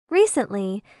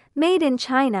Recently, made in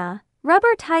China,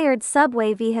 rubber-tired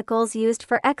subway vehicles used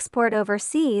for export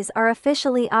overseas are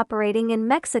officially operating in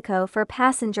Mexico for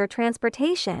passenger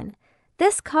transportation.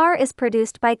 This car is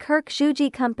produced by Kirk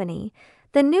Zhuji Company.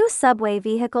 The new subway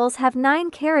vehicles have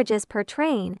 9 carriages per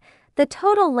train. The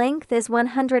total length is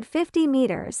 150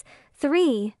 meters,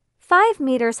 5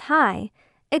 meters high,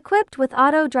 equipped with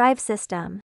auto-drive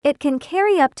system. It can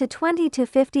carry up to 20 to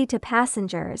 50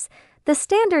 passengers. The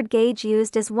standard gauge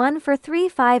used is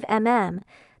 1/35 mm.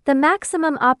 The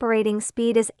maximum operating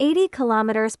speed is 80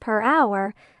 km per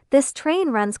hour. This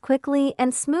train runs quickly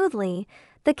and smoothly.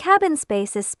 The cabin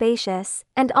space is spacious,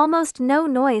 and almost no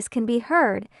noise can be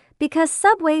heard because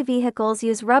subway vehicles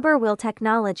use rubber wheel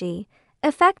technology,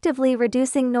 effectively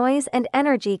reducing noise and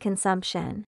energy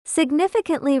consumption.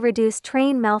 Significantly reduce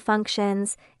train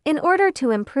malfunctions. In order to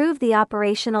improve the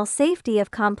operational safety of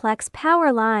complex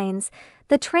power lines,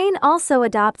 the train also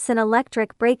adopts an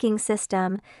electric braking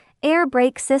system, air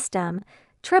brake system,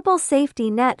 triple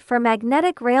safety net for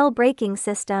magnetic rail braking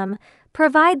system,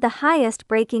 provide the highest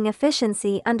braking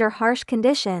efficiency under harsh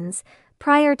conditions.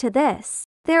 Prior to this,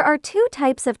 there are 2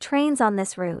 types of trains on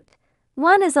this route.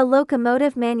 One is a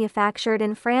locomotive manufactured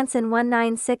in France in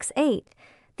 1968.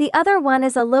 The other one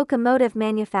is a locomotive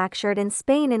manufactured in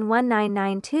Spain in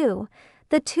 1992.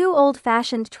 The 2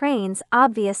 old-fashioned trains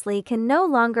obviously can no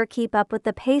longer keep up with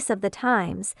the pace of the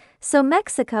times, so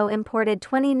Mexico imported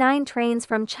 29 trains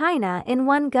from China in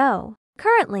one go.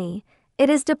 Currently, it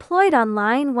is deployed on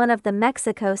Line 1 of the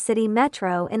Mexico City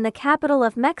Metro in the capital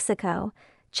of Mexico.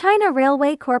 China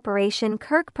Railway Corporation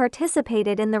Kirk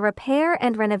participated in the repair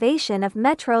and renovation of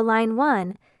Metro Line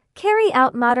 1, carry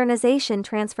out modernization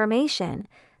transformation.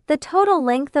 The total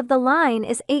length of the line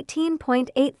is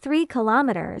 18.83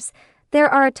 kilometers. There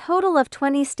are a total of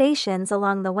 20 stations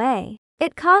along the way.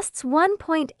 It costs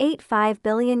 $1.85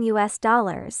 billion,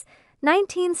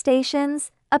 19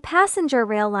 stations, a passenger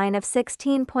rail line of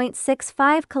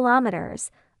 16.65 kilometers,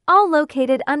 all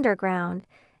located underground.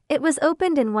 It was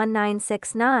opened in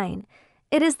 1969.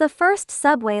 It is the first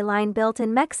subway line built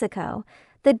in Mexico.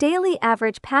 The daily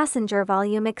average passenger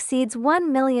volume exceeds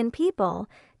 1 million people,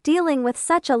 dealing with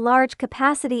such a large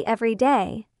capacity every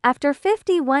day, after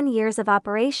 51 years of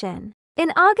operation.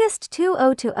 In August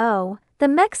 2020, the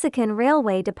Mexican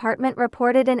Railway Department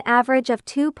reported an average of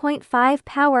 2.5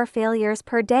 power failures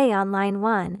per day on Line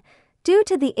 1. Due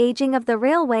to the aging of the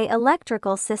railway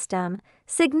electrical system,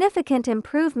 significant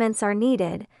improvements are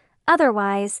needed.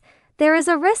 Otherwise, there is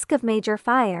a risk of major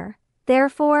fire.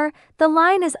 Therefore, the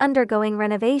line is undergoing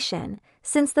renovation.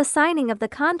 Since the signing of the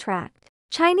contract,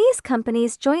 Chinese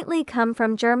companies jointly come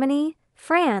from Germany,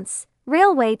 France,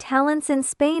 railway talents in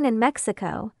Spain and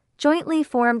Mexico, jointly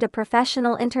formed a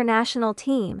professional international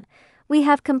team. We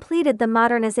have completed the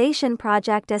modernization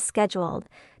project as scheduled.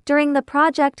 During the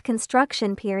project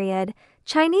construction period,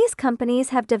 Chinese companies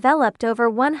have developed over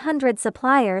 100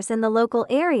 suppliers in the local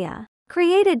area,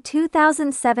 created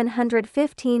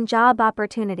 2,715 job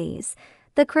opportunities.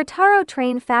 The Querétaro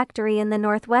train factory in the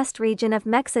northwest region of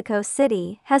Mexico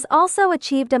City has also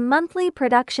achieved a monthly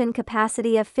production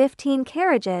capacity of 15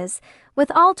 carriages, with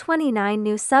all 29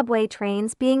 new subway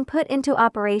trains being put into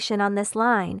operation on this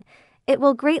line. It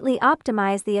will greatly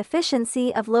optimize the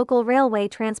efficiency of local railway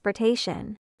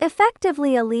transportation,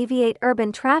 effectively alleviate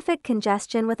urban traffic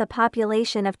congestion with a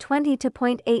population of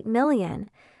 20.8 million.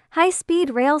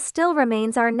 High-speed rail still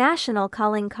remains our national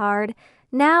calling card.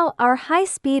 Now, our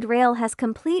high-speed rail has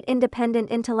complete independent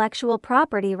intellectual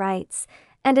property rights,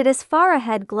 and it is far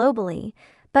ahead globally.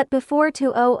 But before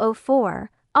 2004,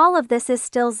 all of this is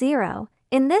still zero.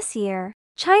 In this year,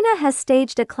 China has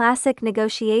staged a classic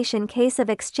negotiation case of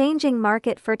exchanging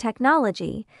market for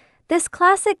technology. This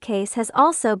classic case has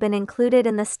also been included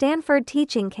in the Stanford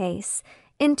teaching case.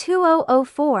 In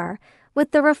 2004,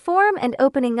 with the reform and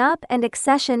opening up and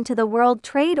accession to the World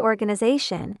Trade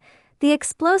Organization, the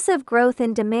explosive growth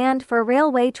in demand for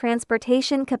railway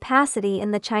transportation capacity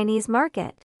in the Chinese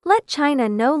market let China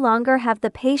no longer have the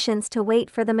patience to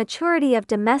wait for the maturity of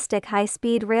domestic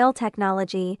high-speed rail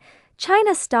technology.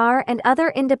 China Star and other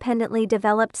independently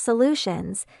developed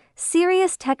solutions,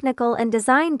 serious technical and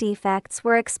design defects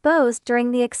were exposed during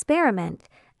the experiment.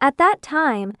 At that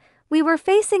time, we were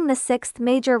facing the 6th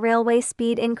major railway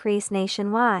speed increase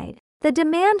nationwide. The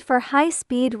demand for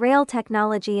high-speed rail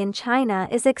technology in China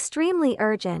is extremely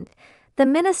urgent. The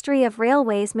Ministry of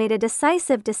Railways made a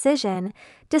decisive decision,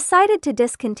 decided to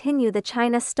discontinue the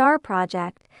China Star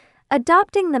project,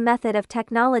 adopting the method of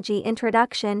technology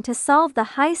introduction to solve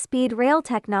the high-speed rail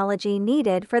technology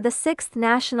needed for the 6th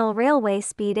national railway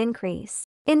speed increase.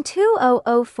 In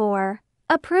 2004,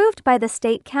 approved by the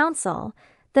State Council,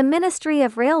 the Ministry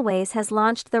of Railways has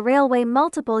launched the Railway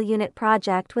Multiple Unit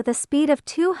Project with a speed of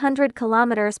 200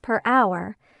 km per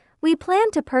hour. We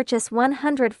plan to purchase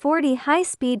 140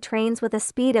 high-speed trains with a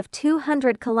speed of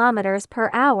 200 km per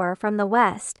hour from the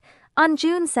West. On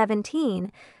June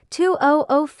 17,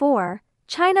 2004,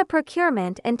 China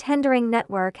Procurement and Tendering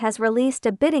Network has released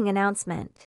a bidding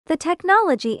announcement. The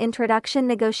technology introduction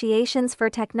negotiations for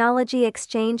technology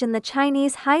exchange in the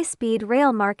Chinese high-speed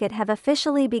rail market have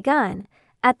officially begun.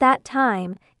 At that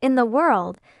time, in the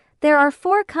world, there are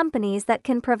 4 companies that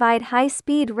can provide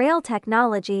high-speed rail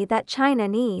technology that China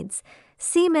needs: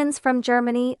 Siemens from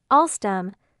Germany,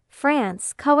 Alstom,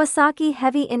 France, Kawasaki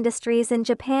Heavy Industries in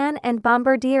Japan, and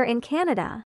Bombardier in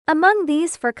Canada. Among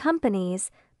these 4 companies,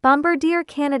 Bombardier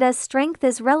Canada's strength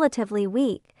is relatively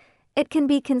weak. It can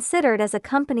be considered as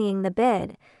accompanying the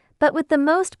bid, but with the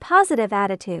most positive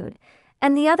attitude,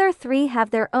 and the other 3 have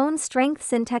their own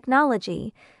strengths in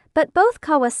technology. But both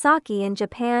Kawasaki in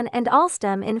Japan and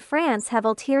Alstom in France have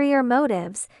ulterior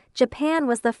motives. Japan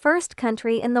was the first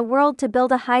country in the world to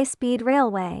build a high-speed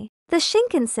railway. The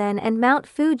Shinkansen and Mount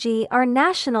Fuji are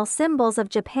national symbols of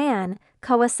Japan.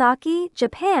 Kawasaki,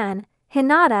 Japan,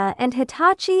 Hinata, and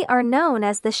Hitachi are known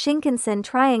as the Shinkansen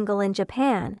Triangle in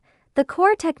Japan. The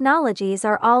core technologies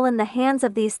are all in the hands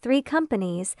of these 3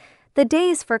 companies. The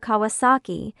days for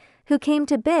Kawasaki, who came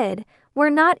to bid, were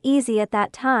not easy at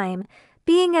that time,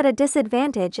 being at a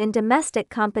disadvantage in domestic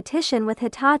competition with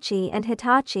Hitachi and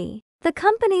Hitachi. The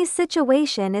company's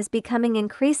situation is becoming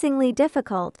increasingly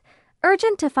difficult,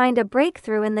 urgent to find a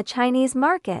breakthrough in the Chinese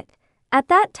market. At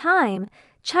that time,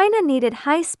 China needed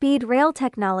high-speed rail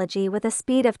technology with a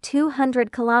speed of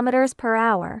 200 km per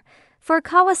hour. For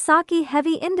Kawasaki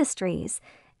Heavy Industries,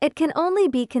 it can only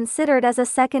be considered as a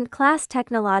second-class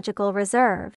technological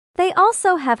reserve. They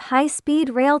also have high-speed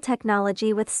rail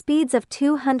technology with speeds of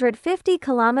 250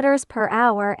 km per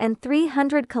hour and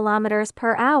 300 km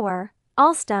per hour.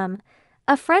 Alstom,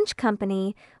 a French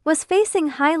company, was facing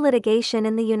high litigation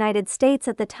in the United States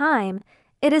at the time.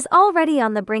 It is already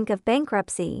on the brink of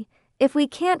bankruptcy. If we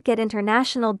can't get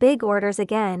international big orders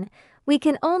again, we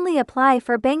can only apply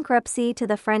for bankruptcy to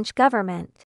the French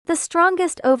government. The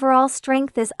strongest overall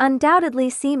strength is undoubtedly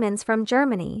Siemens from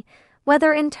Germany.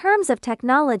 Whether in terms of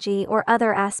technology or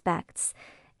other aspects,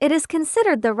 it is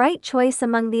considered the right choice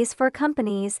among these 4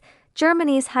 companies.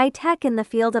 Germany's high-tech in the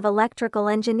field of electrical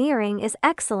engineering is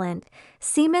excellent.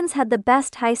 Siemens had the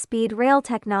best high-speed rail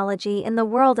technology in the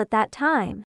world at that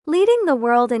time, leading the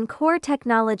world in core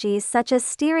technologies such as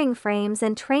steering frames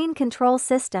and train control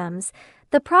systems.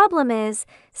 The problem is,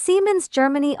 Siemens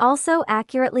Germany also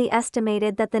accurately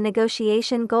estimated that the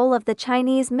negotiation goal of the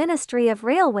Chinese Ministry of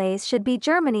Railways should be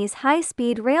Germany's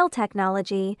high-speed rail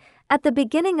technology. At the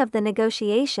beginning of the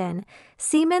negotiation,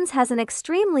 Siemens has an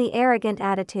extremely arrogant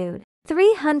attitude.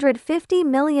 350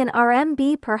 million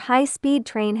RMB per high-speed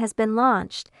train has been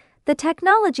launched. The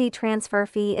technology transfer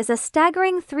fee is a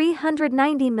staggering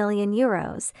 390 million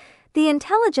euros. The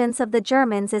intelligence of the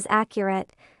Germans is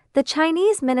accurate. The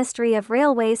Chinese Ministry of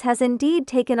Railways has indeed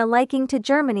taken a liking to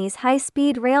Germany's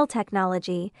high-speed rail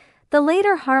technology. The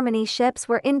later Harmony ships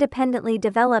were independently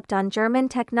developed on German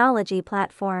technology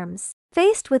platforms.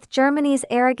 Faced with Germany's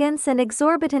arrogance and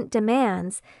exorbitant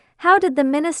demands, how did the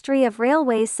Ministry of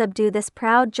Railways subdue this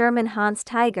proud German Hans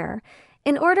Tiger?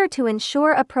 In order to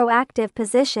ensure a proactive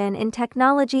position in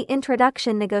technology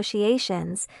introduction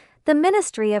negotiations, the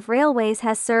Ministry of Railways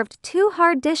has served 2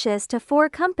 hard dishes to 4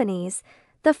 companies.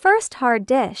 The first hard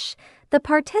dish: the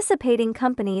participating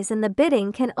companies in the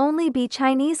bidding can only be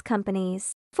Chinese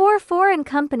companies. 4 foreign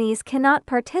companies cannot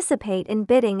participate in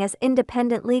bidding as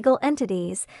independent legal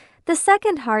entities. The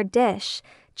second hard dish: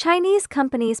 Chinese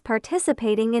companies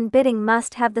participating in bidding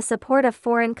must have the support of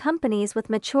foreign companies with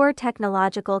mature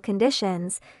technological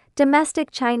conditions. Domestic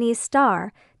Chinese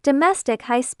Star, domestic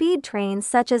high-speed trains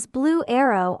such as Blue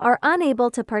Arrow are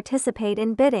unable to participate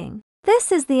in bidding.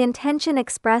 This is the intention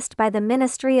expressed by the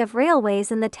Ministry of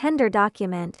Railways in the tender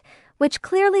document, which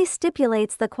clearly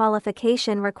stipulates the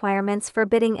qualification requirements for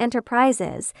bidding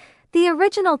enterprises. The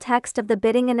original text of the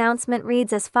bidding announcement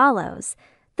reads as follows: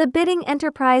 the bidding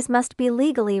enterprise must be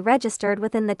legally registered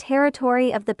within the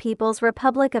territory of the People's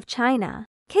Republic of China,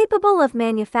 capable of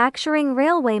manufacturing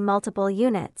railway multiple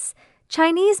units.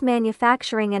 Chinese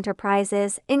manufacturing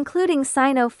enterprises, including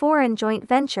Sino-foreign joint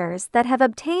ventures that have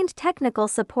obtained technical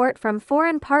support from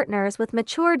foreign partners with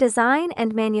mature design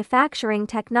and manufacturing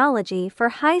technology for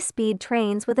high-speed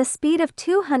trains with a speed of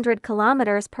 200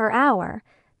 km per hour.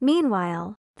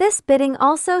 Meanwhile, this bidding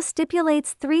also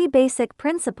stipulates 3 basic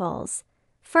principles.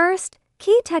 First,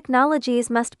 key technologies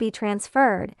must be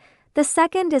transferred. The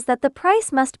second is that the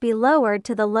price must be lowered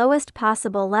to the lowest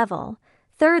possible level.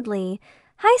 Thirdly,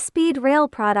 high-speed rail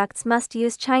products must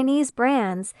use Chinese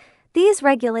brands. These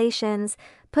regulations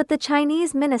put the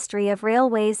Chinese Ministry of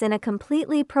Railways in a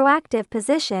completely proactive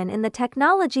position in the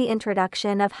technology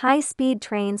introduction of high-speed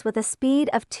trains with a speed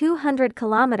of 200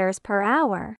 km per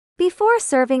hour. Before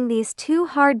serving these two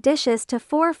hard dishes to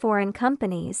four foreign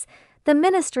companies, the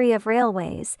Ministry of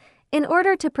Railways, in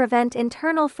order to prevent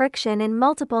internal friction in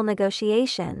multiple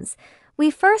negotiations,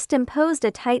 we first imposed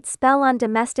a tight spell on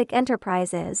domestic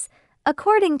enterprises.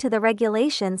 According to the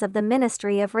regulations of the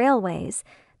Ministry of Railways,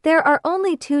 there are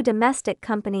only two domestic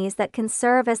companies that can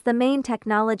serve as the main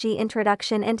technology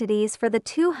introduction entities for the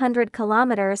 200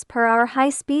 km per hour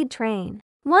high-speed train.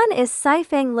 One is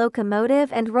Saifang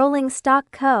Locomotive and Rolling Stock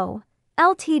Co.,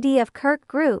 Ltd. of Kirk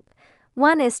Group.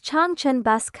 One is Changchun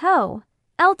Bus Co.,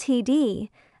 Ltd.,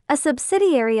 a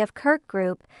subsidiary of Kirk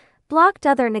Group, blocked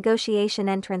other negotiation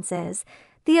entrances.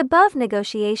 The above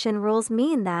negotiation rules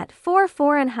mean that four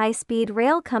foreign high-speed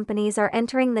rail companies are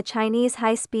entering the Chinese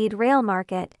high-speed rail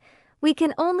market. We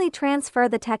can only transfer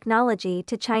the technology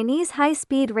to Chinese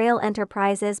high-speed rail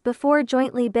enterprises before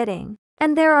jointly bidding.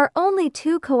 And there are only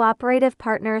two cooperative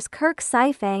partners, Kirk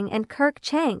Saifang and Kirk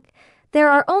Chank. There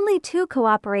are only two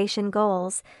cooperation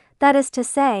goals, that is to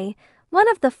say, one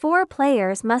of the four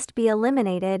players must be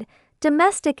eliminated: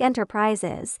 domestic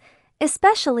enterprises.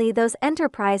 Especially those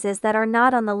enterprises that are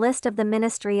not on the list of the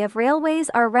Ministry of Railways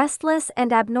are restless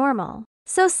and abnormal.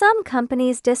 So some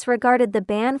companies disregarded the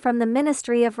ban from the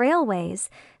Ministry of Railways,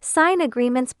 sign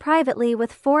agreements privately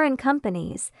with foreign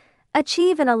companies,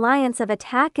 achieve an alliance of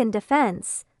attack and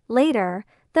defense. Later,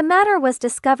 the matter was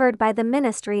discovered by the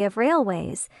Ministry of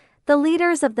Railways. The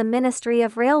leaders of the Ministry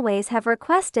of Railways have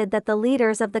requested that the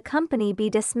leaders of the company be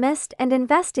dismissed and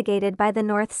investigated by the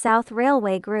North-South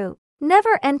Railway Group.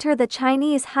 Never enter the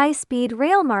Chinese high-speed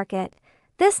rail market.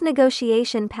 This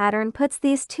negotiation pattern puts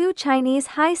these two Chinese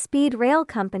high-speed rail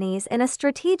companies in a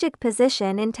strategic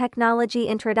position in technology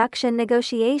introduction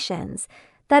negotiations,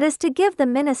 that is to give the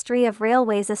Ministry of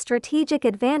Railways a strategic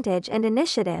advantage and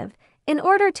initiative, in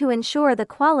order to ensure the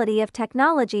quality of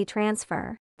technology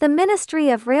transfer. The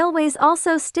Ministry of Railways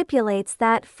also stipulates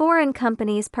that foreign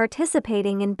companies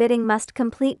participating in bidding must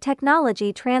complete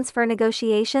technology transfer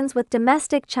negotiations with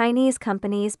domestic Chinese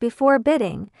companies before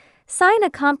bidding, sign a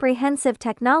comprehensive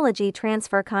technology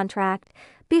transfer contract.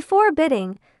 Before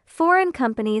bidding, foreign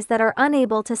companies that are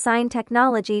unable to sign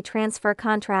technology transfer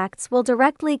contracts will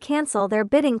directly cancel their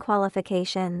bidding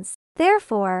qualifications.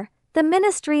 Therefore, the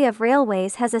Ministry of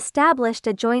Railways has established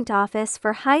a joint office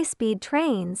for high-speed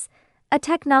trains. A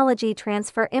technology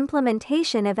transfer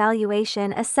implementation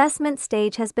evaluation assessment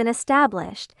stage has been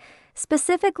established,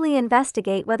 specifically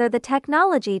investigate whether the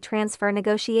technology transfer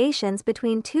negotiations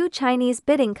between two Chinese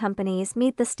bidding companies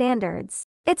meet the standards.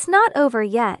 It's not over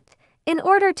yet. In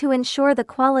order to ensure the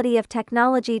quality of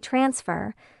technology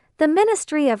transfer, the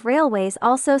Ministry of Railways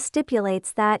also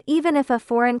stipulates that even if a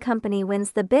foreign company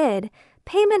wins the bid,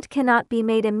 payment cannot be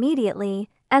made immediately.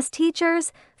 As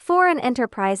teachers, foreign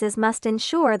enterprises must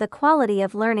ensure the quality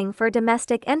of learning for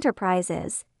domestic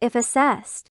enterprises, if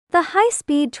assessed. The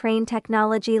high-speed train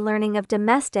technology learning of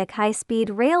domestic high-speed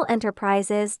rail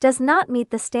enterprises does not meet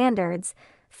the standards.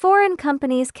 Foreign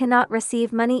companies cannot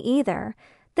receive money either.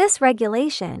 This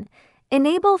regulation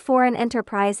enable foreign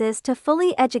enterprises to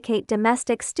fully educate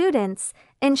domestic students,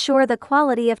 ensure the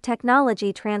quality of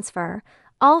technology transfer.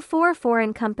 All four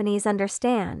foreign companies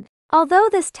understand. Although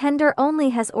this tender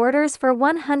only has orders for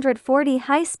 140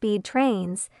 high-speed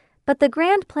trains, but the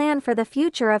grand plan for the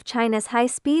future of China's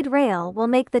high-speed rail will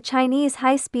make the Chinese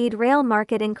high-speed rail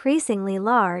market increasingly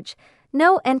large.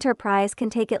 No enterprise can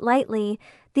take it lightly.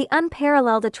 The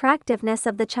unparalleled attractiveness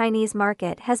of the Chinese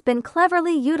market has been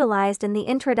cleverly utilized in the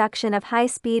introduction of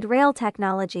high-speed rail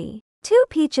technology. Two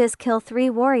peaches kill three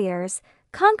warriors,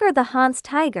 conquer the Han's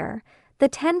tiger. The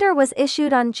tender was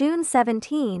issued on June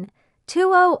 17,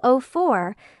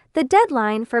 2004. The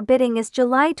deadline for bidding is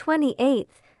July 28.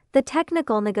 The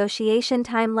technical negotiation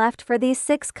time left for these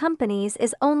six companies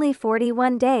is only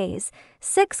 41 days.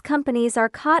 Six companies are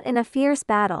caught in a fierce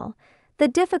battle. The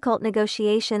difficult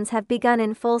negotiations have begun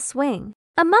in full swing.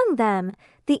 Among them,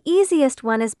 the easiest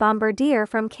one is Bombardier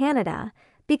from Canada,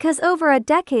 because over a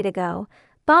decade ago,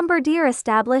 Bombardier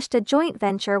established a joint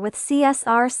venture with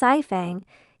CSR Saifang.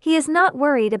 He is not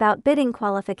worried about bidding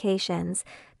qualifications.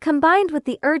 Combined with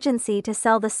the urgency to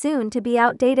sell the soon-to-be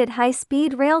outdated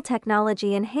high-speed rail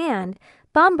technology in hand,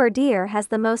 Bombardier has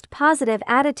the most positive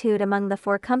attitude among the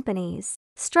four companies.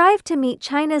 Strive to meet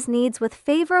China's needs with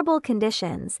favorable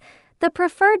conditions. The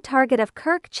preferred target of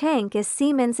Kirk Chank is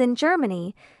Siemens in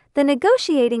Germany. The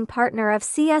negotiating partner of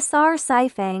CSR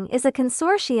Saifeng is a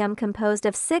consortium composed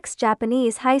of 6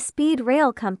 Japanese high-speed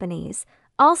rail companies,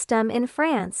 Alstom in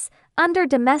France, under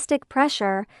domestic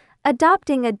pressure,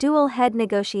 adopting a dual-head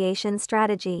negotiation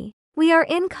strategy. We are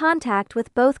in contact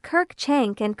with both Kirk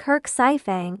Chank and Kirk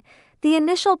Saifeng. The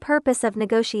initial purpose of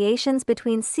negotiations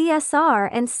between CSR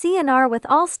and CNR with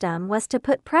Alstom was to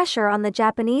put pressure on the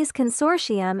Japanese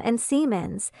consortium and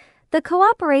Siemens. The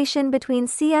cooperation between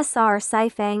CSR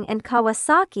Saifeng and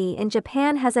Kawasaki in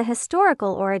Japan has a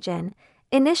historical origin.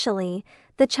 Initially,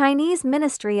 the Chinese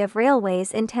Ministry of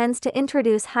Railways intends to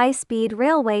introduce high-speed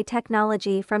railway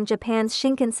technology from Japan's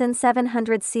Shinkansen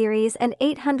 700 series and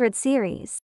 800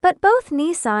 series. But both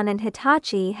Nissan and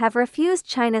Hitachi have refused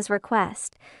China's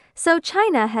request, so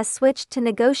China has switched to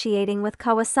negotiating with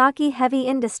Kawasaki Heavy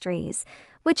Industries,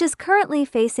 which is currently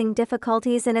facing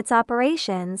difficulties in its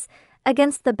operations,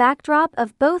 against the backdrop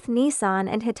of both Nissan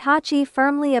and Hitachi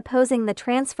firmly opposing the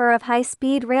transfer of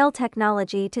high-speed rail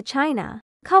technology to China.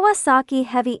 Kawasaki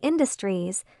Heavy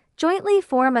Industries jointly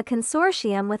form a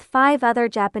consortium with 5 other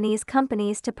Japanese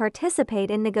companies to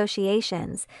participate in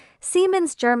negotiations.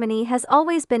 Siemens Germany has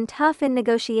always been tough in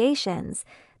negotiations.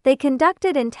 They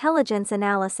conducted intelligence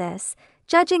analysis,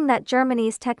 judging that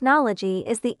Germany's technology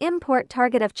is the import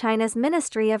target of China's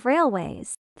Ministry of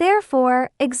Railways.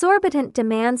 Therefore, exorbitant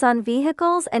demands on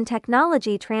vehicles and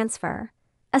technology transfer,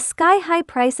 a sky-high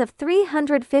price of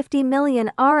 350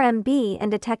 million RMB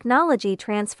and a technology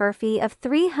transfer fee of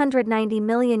 390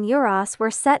 million euros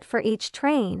were set for each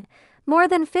train. More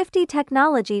than 50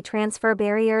 technology transfer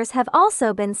barriers have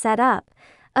also been set up.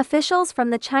 Officials from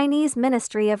the Chinese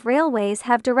Ministry of Railways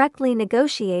have directly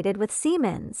negotiated with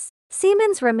Siemens.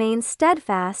 Siemens remains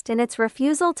steadfast in its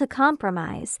refusal to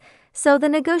compromise, so the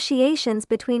negotiations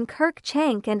between Kirk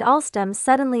Chank and Alstom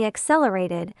suddenly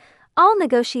accelerated. All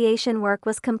negotiation work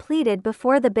was completed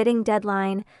before the bidding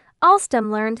deadline.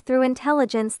 Alstom learned through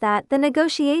intelligence that the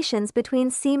negotiations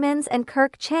between Siemens and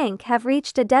Kirk Chank have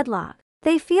reached a deadlock.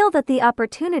 They feel that the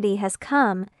opportunity has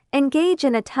come. Engage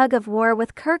in a tug-of-war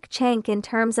with Kirk Chank in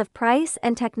terms of price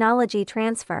and technology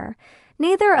transfer.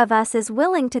 Neither of us is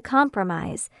willing to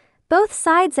compromise. Both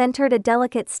sides entered a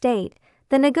delicate state.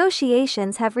 The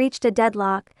negotiations have reached a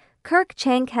deadlock. Kirk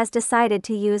Chank has decided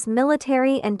to use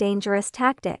military and dangerous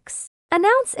tactics.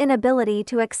 Announce inability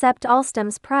to accept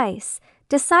Alstom's price.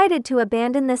 Decided to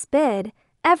abandon this bid.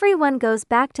 Everyone goes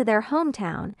back to their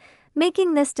hometown.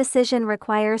 Making this decision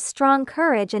requires strong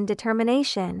courage and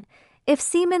determination. If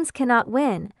Siemens cannot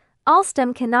win,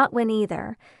 Alstom cannot win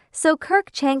either, so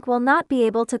Kirk Chank will not be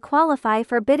able to qualify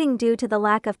for bidding due to the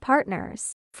lack of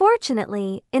partners.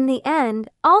 Fortunately, in the end,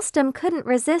 Alstom couldn't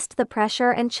resist the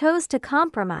pressure and chose to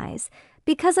compromise.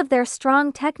 Because of their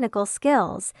strong technical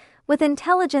skills, with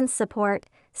intelligence support,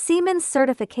 Siemens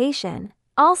certification,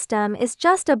 Alstom is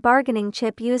just a bargaining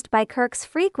chip used by Kirk's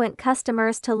frequent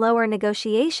customers to lower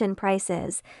negotiation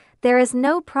prices. There is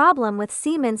no problem with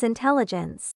Siemens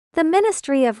intelligence. The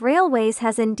Ministry of Railways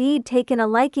has indeed taken a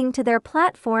liking to their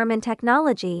platform and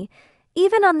technology.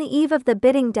 Even on the eve of the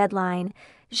bidding deadline,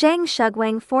 Zhang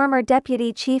Shuguang, former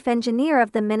deputy chief engineer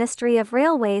of the Ministry of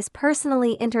Railways,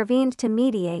 personally intervened to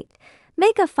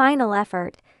make a final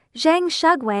effort. Zhang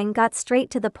Shuguang got straight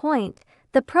to the point.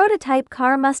 The prototype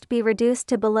car must be reduced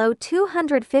to below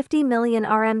 250 million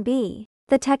RMB.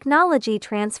 The technology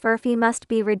transfer fee must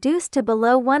be reduced to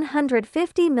below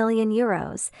 150 million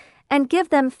euros, and give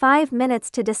them 5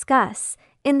 minutes to discuss.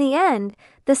 In the end,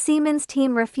 the Siemens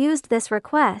team refused this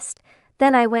request.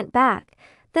 Then I went back.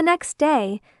 The next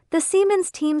day, the Siemens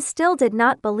team still did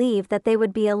not believe that they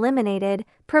would be eliminated.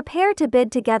 Prepare to bid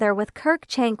together with Kirk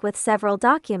Chank with several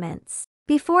documents.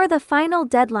 Before the final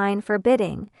deadline for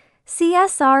bidding,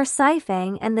 CSR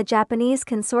Saifeng and the Japanese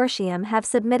consortium have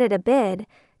submitted a bid.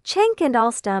 Chank and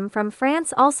Alstom from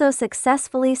France also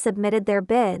successfully submitted their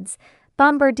bids.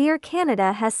 Bombardier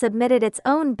Canada has submitted its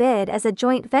own bid as a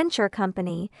joint venture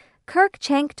company. Kirk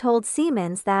Chank told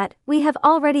Siemens that, "We have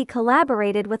already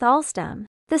collaborated with Alstom."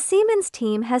 The Siemens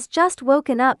team has just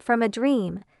woken up from a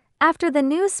dream. After the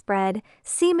news spread,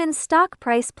 Siemens' stock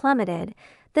price plummeted.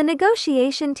 The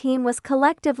negotiation team was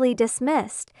collectively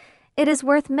dismissed. It is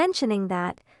worth mentioning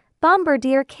that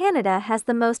Bombardier Canada has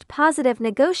the most positive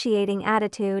negotiating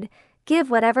attitude. Give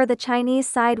whatever the Chinese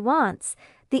side wants.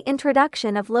 The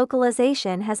introduction of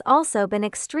localization has also been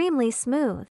extremely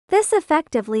smooth. This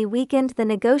effectively weakened the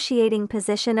negotiating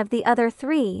position of the other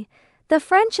 3. The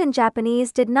French and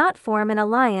Japanese did not form an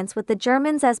alliance with the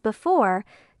Germans as before,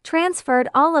 transferred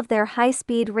all of their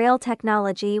high-speed rail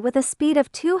technology with a speed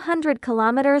of 200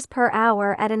 km per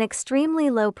hour at an extremely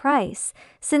low price.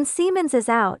 Since Siemens is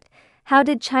out, How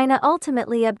did China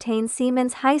ultimately obtain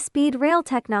Siemens high-speed rail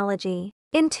technology?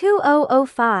 In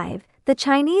 2005, the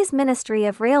Chinese Ministry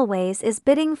of Railways is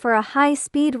bidding for a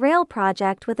high-speed rail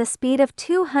project with a speed of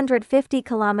 250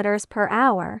 km per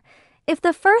hour. If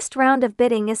the first round of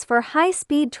bidding is for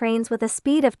high-speed trains with a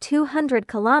speed of 200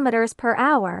 km per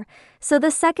hour, so the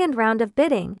second round of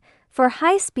bidding, for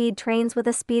high-speed trains with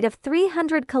a speed of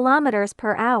 300 km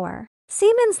per hour.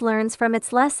 Siemens learns from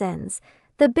its lessons.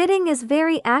 The bidding is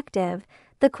very active.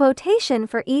 The quotation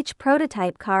for each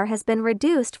prototype car has been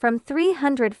reduced from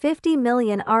 350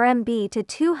 million RMB to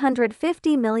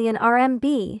 250 million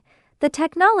RMB. The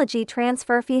technology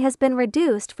transfer fee has been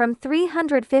reduced from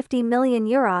 350 million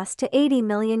euros to 80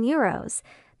 million euros.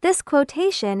 This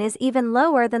quotation is even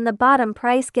lower than the bottom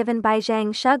price given by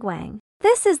Zhang Shuguang.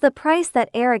 This is the price that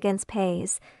arrogance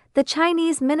pays. The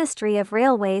Chinese Ministry of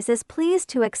Railways is pleased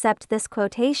to accept this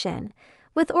quotation.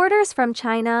 With orders from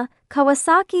China,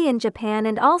 Kawasaki in Japan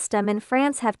and Alstom in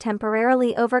France have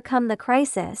temporarily overcome the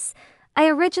crisis. I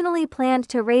originally planned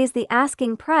to raise the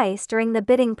asking price during the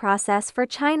bidding process for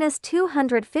China's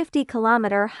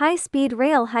 250-kilometer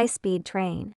high-speed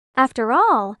train. After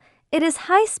all, it is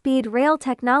high-speed rail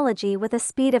technology with a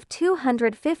speed of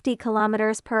 250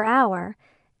 km per hour.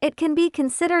 It can be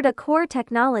considered a core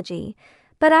technology,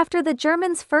 but after the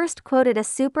Germans first quoted a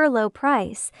super low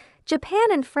price,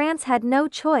 Japan and France had no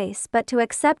choice but to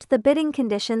accept the bidding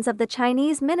conditions of the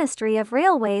Chinese Ministry of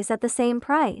Railways at the same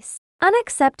price.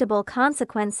 Unacceptable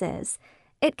consequences.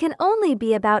 It can only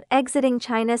be about exiting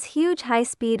China's huge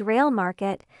high-speed rail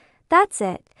market. That's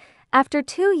it. After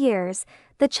 2 years,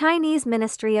 the Chinese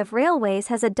Ministry of Railways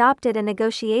has adopted a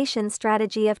negotiation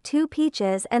strategy of 2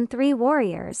 peaches and 3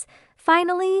 warriors.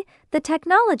 Finally, the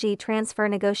technology transfer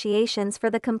negotiations for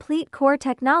the complete core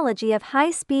technology of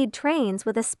high-speed trains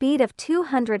with a speed of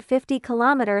 250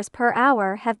 km per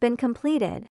hour have been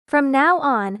completed. From now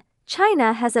on,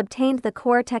 China has obtained the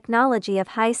core technology of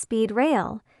high-speed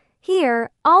rail.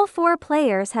 Here, all 4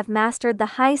 players have mastered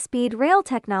the high-speed rail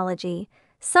technology.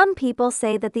 Some people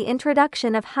say that the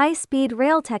introduction of high-speed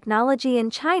rail technology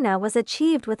in China was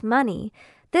achieved with money.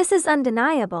 This is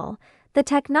undeniable. The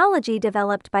technology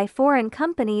developed by foreign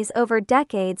companies over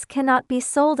decades cannot be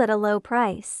sold at a low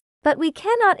price. But we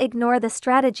cannot ignore the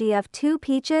strategy of 2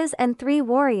 peaches and 3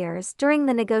 warriors during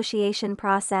the negotiation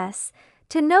process.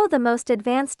 To know the most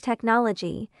advanced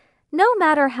technology, no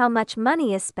matter how much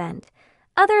money is spent,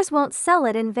 others won't sell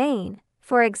it in vain.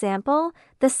 For example,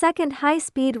 the second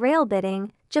high-speed rail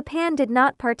bidding, Japan did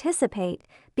not participate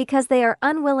because they are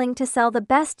unwilling to sell the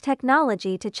best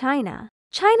technology to China.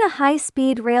 China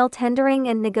High-Speed Rail Tendering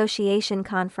and Negotiation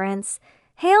Conference,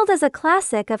 hailed as a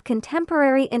classic of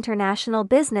contemporary international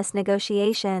business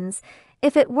negotiations.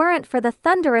 If it weren't for the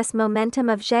thunderous momentum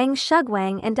of Zhang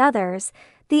Shuguang and others,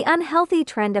 the unhealthy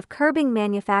trend of curbing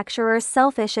manufacturers'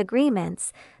 selfish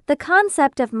agreements, the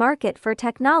concept of market for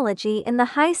technology in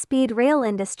the high-speed rail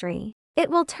industry, it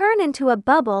will turn into a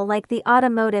bubble like the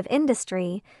automotive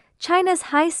industry. China's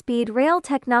high-speed rail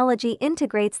technology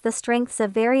integrates the strengths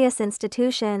of various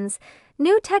institutions.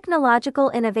 New technological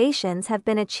innovations have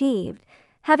been achieved.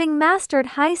 Having mastered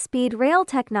high-speed rail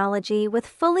technology with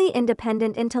fully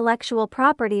independent intellectual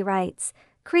property rights,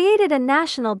 created a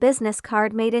national business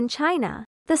card made in China.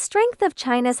 The strength of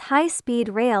China's high-speed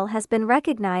rail has been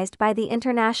recognized by the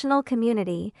international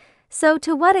community. So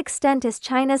to what extent is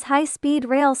China's high-speed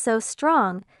rail so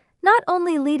strong? Not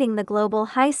only leading the global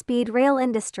high-speed rail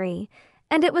industry,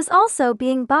 and it was also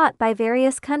being bought by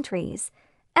various countries.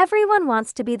 Everyone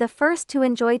wants to be the first to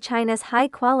enjoy China's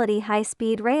high-quality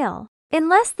high-speed rail. In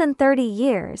less than 30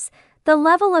 years, the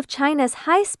level of China's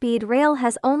high-speed rail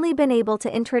has only been able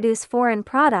to introduce foreign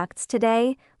products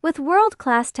today, with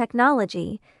world-class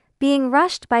technology, being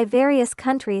rushed by various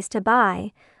countries to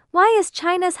buy. Why is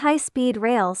China's high-speed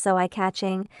rail so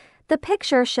eye-catching? The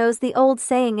picture shows the old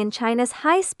saying in China's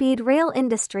high-speed rail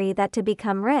industry that to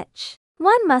become rich,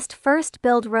 one must first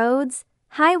build roads.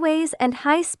 Highways and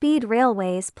high-speed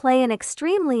railways play an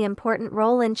extremely important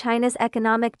role in China's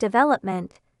economic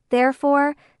development.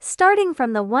 Therefore, starting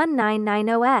from the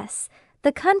 1990s,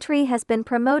 the country has been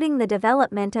promoting the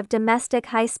development of domestic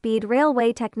high-speed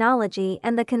railway technology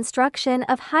and the construction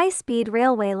of high-speed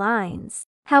railway lines.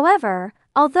 However,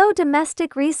 although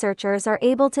domestic researchers are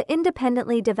able to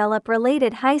independently develop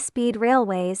related high-speed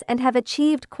railways and have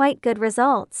achieved quite good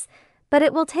results, but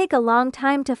it will take a long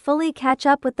time to fully catch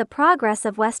up with the progress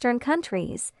of Western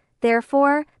countries.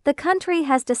 Therefore, the country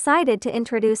has decided to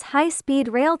introduce high-speed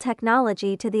rail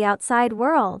technology to the outside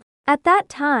world. At that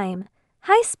time,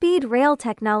 high-speed rail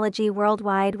technology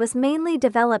worldwide was mainly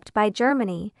developed by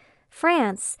Germany.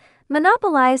 France,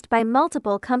 monopolized by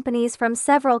multiple companies from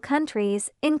several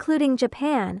countries, including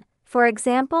Japan, for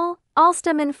example,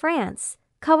 Alstom in France,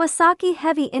 Kawasaki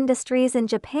Heavy Industries in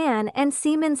Japan and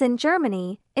Siemens in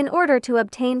Germany, in order to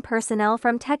obtain personnel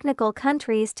from technical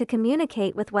countries to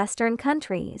communicate with Western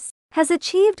countries, has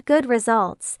achieved good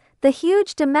results. The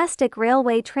huge domestic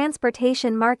railway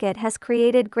transportation market has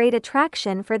created great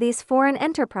attraction for these foreign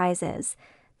enterprises.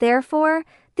 Therefore,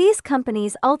 these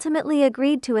companies ultimately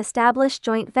agreed to establish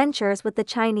joint ventures with the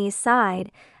Chinese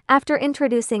side. After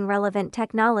introducing relevant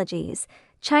technologies,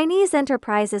 Chinese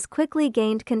enterprises quickly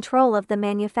gained control of the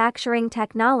manufacturing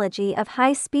technology of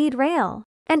high-speed rail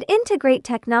and integrate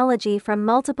technology from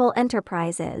multiple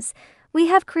enterprises. We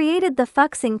have created the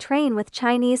Fuxing train with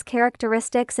Chinese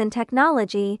characteristics and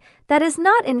technology that is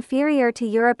not inferior to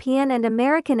European and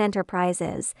American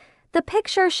enterprises. The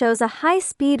picture shows a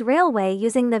high-speed railway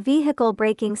using the vehicle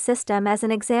braking system as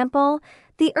an example.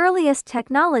 The earliest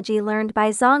technology learned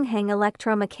by Zhongheng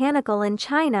Electromechanical in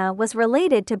China was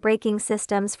related to braking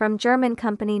systems from German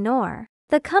company Knorr.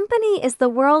 The company is the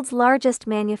world's largest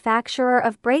manufacturer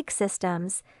of brake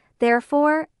systems,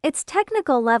 therefore, its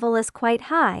technical level is quite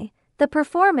high. The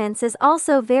performance is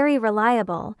also very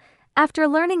reliable. After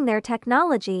learning their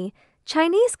technology,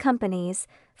 Chinese companies,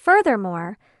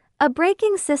 furthermore, a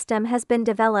braking system has been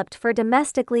developed for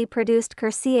domestically produced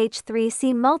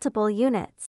CH-3C multiple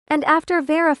units, and after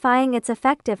verifying its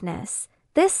effectiveness,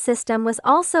 this system was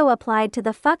also applied to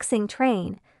the Fuxing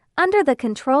train. Under the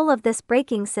control of this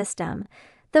braking system,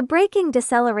 the braking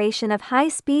deceleration of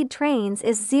high-speed trains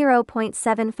is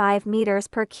 0.75 meters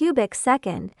per cubic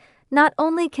second. Not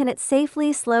only can it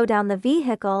safely slow down the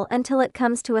vehicle until it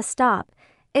comes to a stop,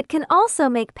 it can also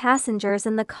make passengers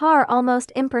in the car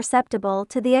almost imperceptible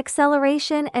to the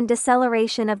acceleration and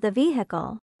deceleration of the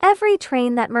vehicle. Every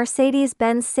train that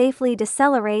Mercedes-Benz safely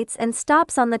decelerates and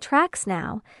stops on the tracks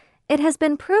now. It has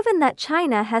been proven that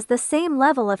China has the same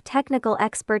level of technical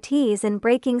expertise in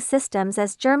braking systems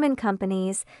as German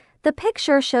companies. The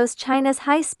picture shows China's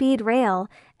high-speed rail,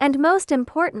 and most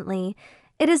importantly,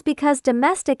 it is because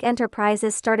domestic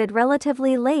enterprises started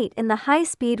relatively late in the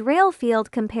high-speed rail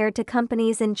field compared to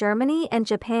companies in Germany and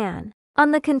Japan.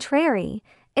 On the contrary,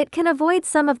 it can avoid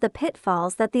some of the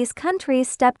pitfalls that these countries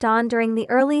stepped on during the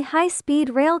early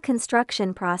high-speed rail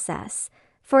construction process.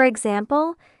 For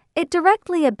example, it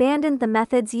directly abandoned the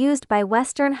methods used by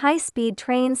Western high-speed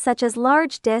trains such as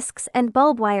large discs and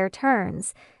bulb wire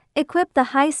turns, equipped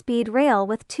the high-speed rail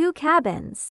with 2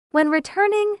 cabins. When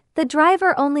returning, the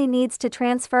driver only needs to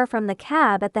transfer from the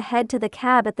cab at the head to the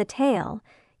cab at the tail.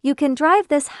 You can drive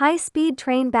this high-speed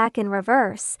train back in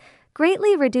reverse,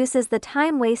 greatly reduces the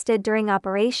time wasted during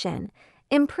operation,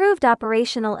 improved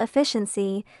operational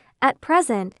efficiency. At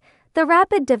present, the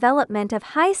rapid development of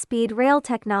high-speed rail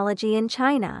technology in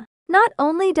China. Not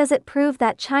only does it prove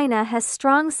that China has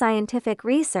strong scientific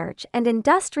research and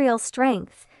industrial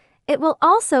strength, it will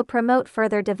also promote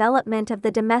further development of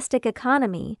the domestic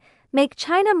economy, make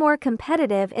China more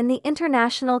competitive in the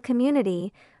international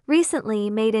community. Recently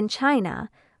made in China,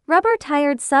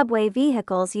 rubber-tired subway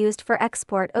vehicles used for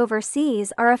export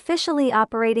overseas are officially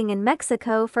operating in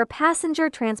Mexico for passenger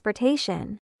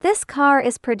transportation. This car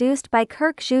is produced by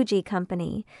Kirk Zhuji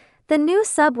Company. The new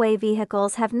subway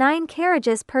vehicles have 9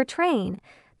 carriages per train.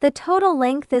 The total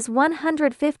length is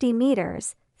 150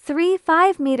 meters,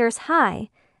 5 meters high.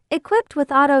 Equipped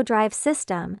with auto-drive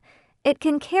system, it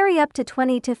can carry up to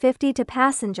 20 to 50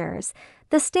 passengers.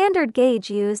 The standard gauge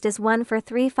used is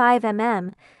 1/35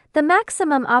 mm. The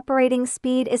maximum operating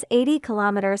speed is 80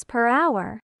 km per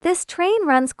hour. This train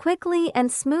runs quickly and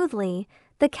smoothly.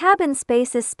 The cabin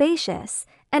space is spacious,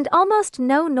 and almost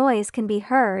no noise can be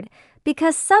heard,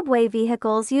 because subway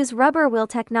vehicles use rubber wheel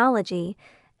technology,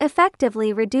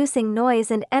 effectively reducing noise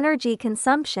and energy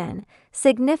consumption,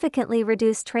 significantly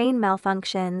reduce train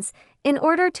malfunctions, in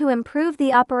order to improve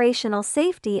the operational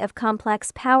safety of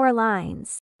complex power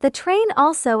lines. The train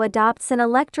also adopts an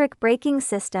electric braking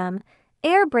system,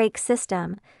 air brake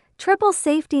system, triple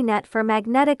safety net for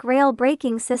magnetic rail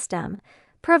braking system,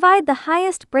 provide the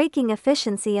highest braking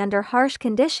efficiency under harsh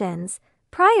conditions.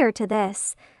 Prior to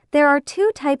this, there are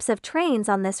 2 types of trains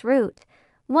on this route.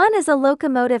 One is a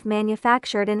locomotive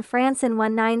manufactured in France in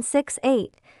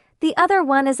 1968, the other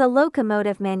one is a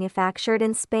locomotive manufactured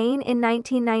in Spain in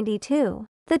 1992.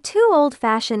 The 2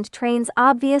 old-fashioned trains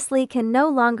obviously can no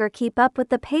longer keep up with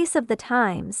the pace of the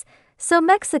times, so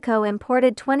Mexico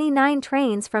imported 29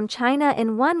 trains from China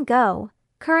in one go.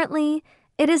 Currently,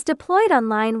 it is deployed on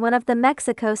Line 1 of the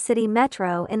Mexico City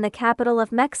Metro in the capital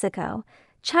of Mexico.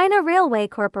 China Railway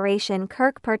Corporation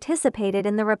Kirk participated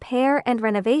in the repair and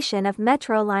renovation of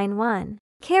Metro Line 1.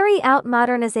 carry out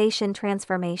modernization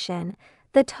transformation.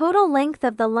 The total length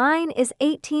of the line is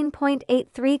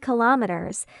 18.83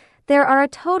 kilometers. There are a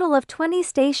total of 20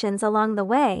 stations along the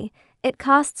way. It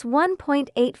costs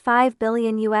 $1.85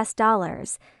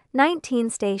 billion, 19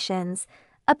 stations.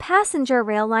 A passenger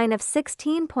rail line of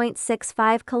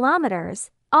 16.65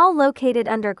 kilometers, all located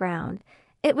underground.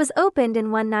 It was opened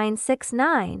in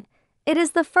 1969. It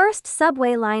is the first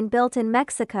subway line built in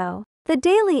Mexico. The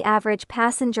daily average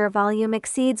passenger volume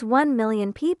exceeds 1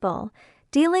 million people,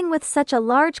 dealing with such a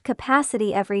large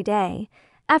capacity every day.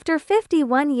 After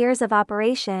 51 years of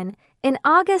operation, in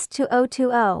August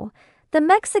 2020, the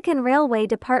Mexican Railway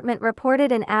Department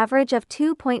reported an average of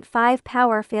 2.5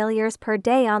 power failures per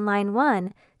day on Line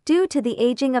 1. Due to the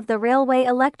aging of the railway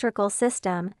electrical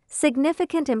system,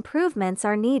 significant improvements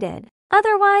are needed.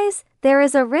 Otherwise, there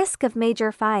is a risk of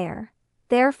major fire.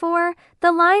 Therefore,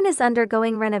 the line is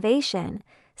undergoing renovation.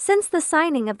 Since the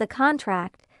signing of the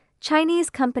contract, Chinese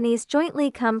companies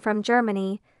jointly come from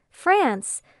Germany,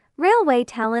 France, railway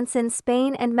talents in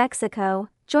Spain and Mexico,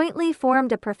 jointly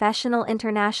formed a professional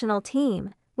international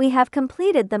team. We have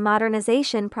completed the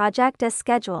modernization project as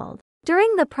scheduled.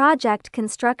 During the project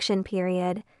construction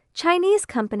period, Chinese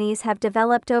companies have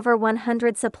developed over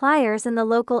 100 suppliers in the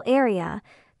local area,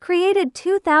 created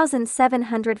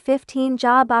 2,715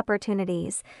 job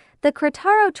opportunities. The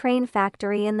Querétaro train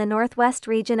factory in the northwest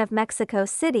region of Mexico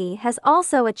City has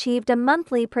also achieved a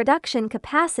monthly production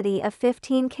capacity of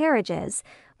 15 carriages,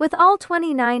 with all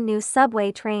 29 new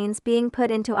subway trains being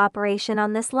put into operation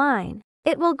on this line.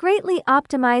 It will greatly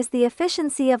optimize the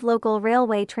efficiency of local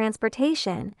railway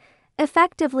transportation,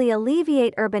 effectively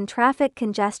alleviate urban traffic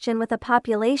congestion with a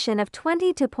population of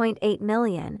 22.8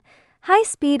 million.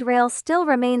 High-speed rail still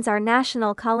remains our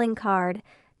national calling card.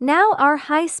 Now our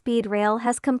high-speed rail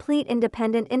has complete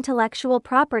independent intellectual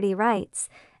property rights,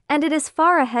 and it is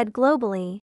far ahead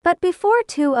globally. But before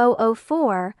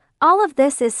 2004, all of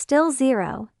this is still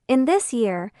zero. In this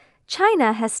year,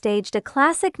 China has staged a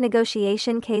classic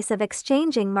negotiation case of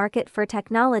exchanging market for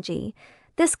technology.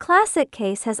 This classic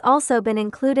case has also been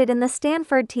included in the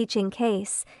Stanford teaching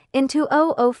case. In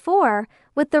 2004,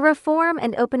 with the reform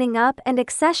and opening up and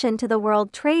accession to the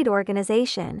World Trade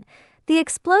Organization, the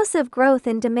explosive growth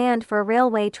in demand for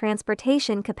railway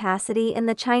transportation capacity in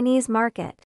the Chinese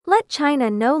market. Let China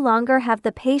no longer have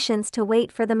the patience to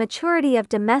wait for the maturity of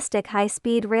domestic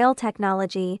high-speed rail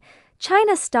technology.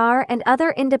 China Star and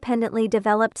other independently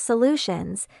developed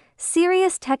solutions.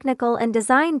 Serious technical and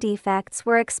design defects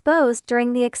were exposed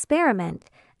during the experiment.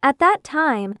 At that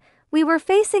time, we were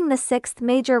facing the sixth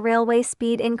major railway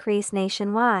speed increase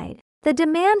nationwide. The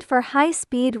demand for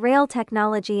high-speed rail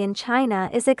technology in China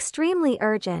is extremely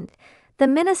urgent. The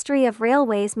Ministry of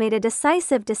Railways made a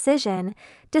decisive decision,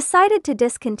 decided to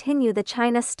discontinue the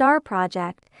China Star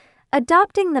project,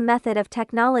 adopting the method of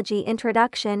technology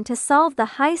introduction to solve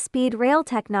the high-speed rail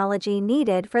technology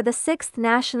needed for the sixth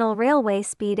national railway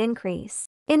speed increase.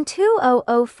 In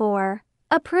 2004,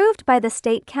 approved by the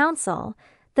State Council,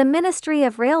 the Ministry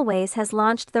of Railways has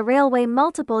launched the Railway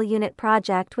Multiple Unit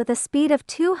Project with a speed of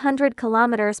 200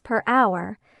 km per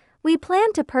hour. We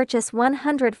plan to purchase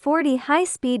 140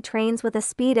 high-speed trains with a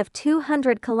speed of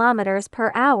 200 km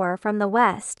per hour from the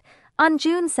West. On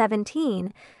June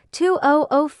 17,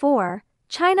 2004,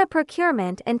 China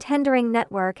Procurement and Tendering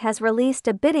Network has released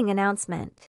a bidding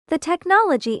announcement. The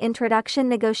technology introduction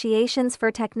negotiations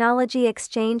for technology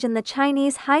exchange in the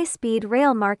Chinese high-speed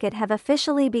rail market have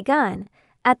officially begun.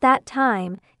 At that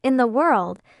time, in the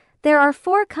world, there are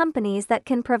 4 companies that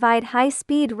can provide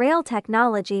high-speed rail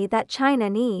technology that China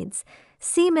needs: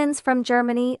 Siemens from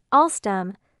Germany,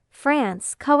 Alstom,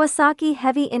 France, Kawasaki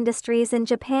Heavy Industries in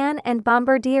Japan, and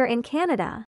Bombardier in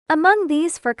Canada. Among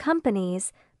these 4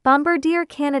 companies, Bombardier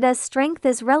Canada's strength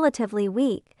is relatively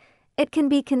weak. It can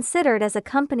be considered as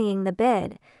accompanying the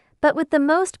bid, but with the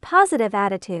most positive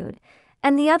attitude,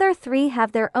 and the other 3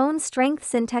 have their own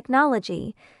strengths in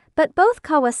technology. But both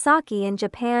Kawasaki in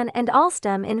Japan and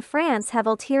Alstom in France have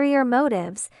ulterior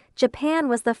motives. Japan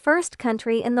was the first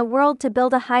country in the world to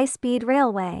build a high-speed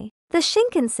railway. The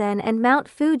Shinkansen and Mount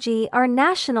Fuji are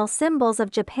national symbols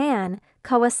of Japan.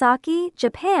 Kawasaki,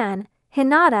 Japan,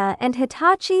 Hinata and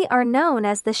Hitachi are known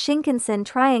as the Shinkansen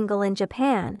Triangle in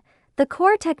Japan. The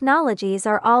core technologies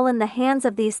are all in the hands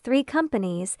of these 3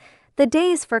 companies. The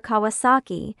days for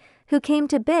Kawasaki, who came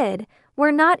to bid,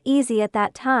 were not easy at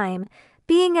that time,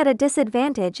 being at a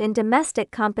disadvantage in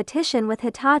domestic competition with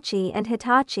Hitachi and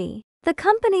Hitachi. The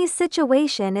company's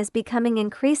situation is becoming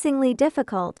increasingly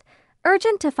difficult,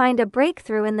 urgent to find a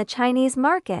breakthrough in the Chinese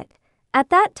market. At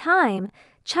that time,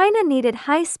 China needed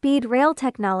high-speed rail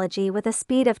technology with a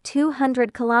speed of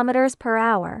 200 km per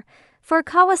hour. For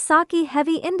Kawasaki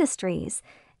Heavy Industries,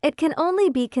 it can only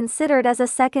be considered as a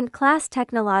second-class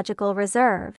technological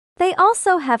reserve. They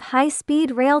also have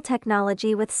high-speed rail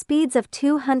technology with speeds of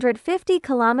 250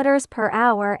 km per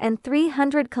hour and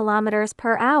 300 km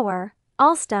per hour.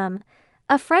 Alstom,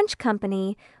 a French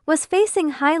company, was facing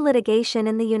high litigation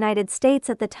in the United States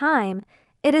at the time.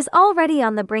 It is already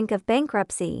on the brink of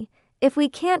bankruptcy. If we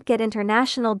can't get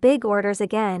international big orders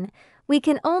again, we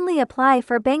can only apply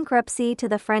for bankruptcy to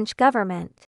the French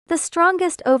government. The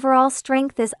strongest overall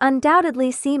strength is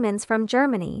undoubtedly Siemens from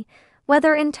Germany,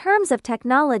 whether in terms of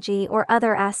technology or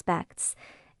other aspects.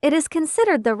 It is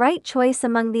considered the right choice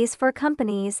among these four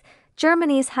companies.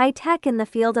 Germany's high-tech in the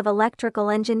field of electrical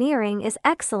engineering is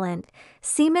excellent.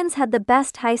 Siemens had the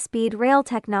best high-speed rail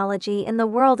technology in the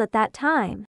world at that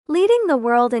time, leading the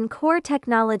world in core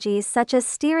technologies such as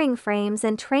steering frames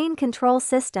and train control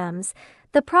systems.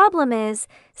 The problem is,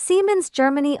 Siemens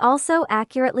Germany also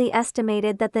accurately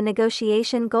estimated that the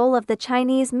negotiation goal of the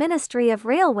Chinese Ministry of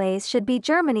Railways should be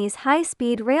Germany's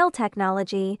high-speed rail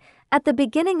technology. At the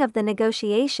beginning of the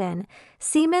negotiation,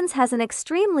 Siemens has an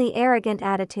extremely arrogant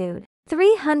attitude.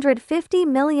 350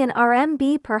 million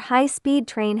RMB per high-speed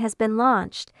train has been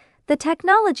launched. The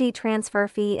technology transfer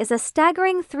fee is a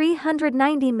staggering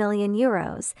 390 million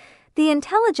euros. The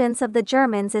intelligence of the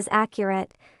Germans is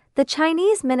accurate. The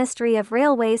Chinese Ministry of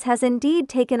Railways has indeed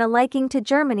taken a liking to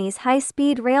Germany's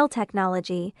high-speed rail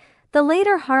technology. The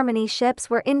later Harmony ships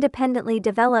were independently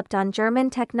developed on German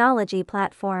technology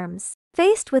platforms.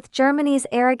 Faced with Germany's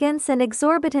arrogance and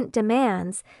exorbitant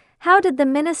demands, how did the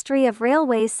Ministry of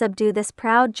Railways subdue this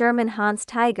proud German Hans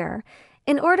Tiger?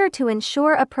 In order to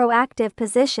ensure a proactive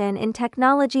position in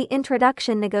technology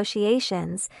introduction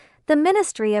negotiations, the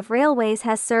Ministry of Railways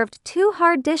has served two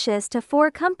hard dishes to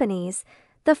four companies.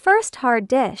 The first hard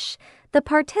dish: the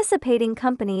participating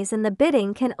companies in the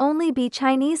bidding can only be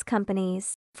Chinese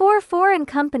companies. Four foreign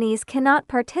companies cannot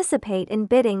participate in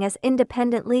bidding as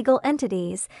independent legal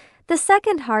entities. The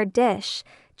second hard dish: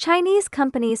 Chinese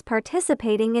companies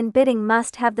participating in bidding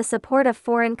must have the support of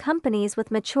foreign companies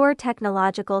with mature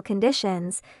technological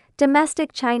conditions.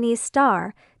 Domestic Chinese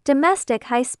Star, domestic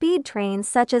high-speed trains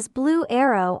such as Blue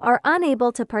Arrow are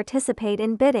unable to participate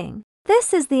in bidding.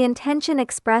 This is the intention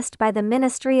expressed by the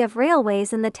Ministry of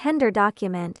Railways in the tender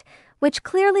document, which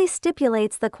clearly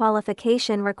stipulates the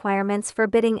qualification requirements for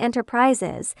bidding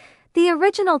enterprises. The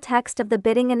original text of the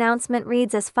bidding announcement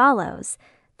reads as follows: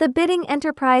 the bidding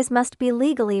enterprise must be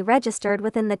legally registered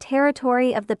within the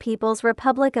territory of the People's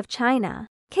Republic of China,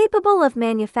 capable of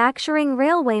manufacturing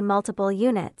railway multiple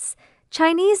units.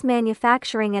 Chinese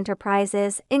manufacturing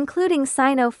enterprises, including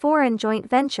Sino-foreign joint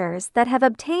ventures that have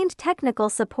obtained technical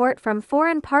support from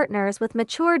foreign partners with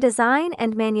mature design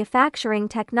and manufacturing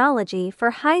technology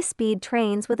for high-speed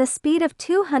trains with a speed of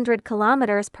 200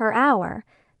 km per hour.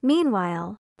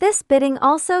 Meanwhile, this bidding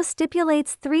also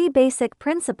stipulates three basic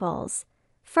principles.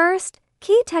 First,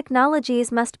 key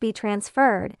technologies must be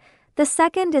transferred. The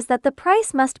second is that the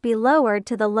price must be lowered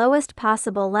to the lowest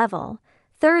possible level.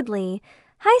 Thirdly,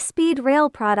 high-speed rail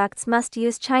products must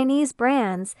use Chinese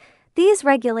brands. These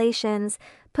regulations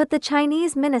put the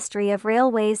Chinese Ministry of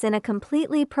Railways in a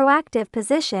completely proactive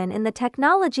position in the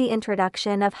technology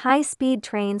introduction of high-speed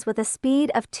trains with a speed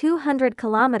of 200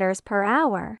 km per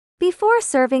hour. Before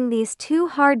serving these two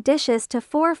hard dishes to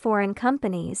four foreign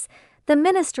companies, the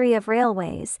Ministry of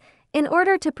Railways, in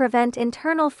order to prevent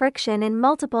internal friction in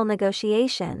multiple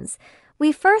negotiations,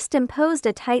 we first imposed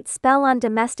a tight spell on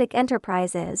domestic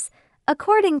enterprises.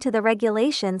 According to the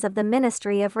regulations of the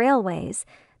Ministry of Railways,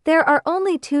 there are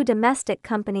only two domestic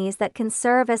companies that can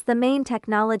serve as the main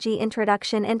technology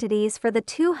introduction entities for the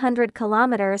 200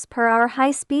 km per hour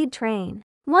high-speed train.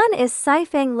 One is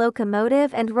Sifeng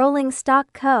Locomotive and Rolling Stock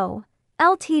Co.,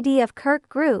 Ltd. of Kirk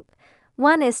Group.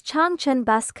 One is Changchun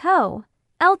Bus Co.,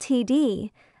 Ltd.,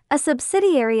 a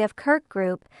subsidiary of Kirk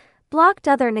Group. Blocked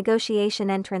other negotiation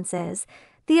entrances.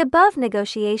 The above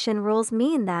negotiation rules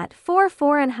mean that four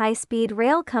foreign high-speed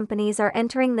rail companies are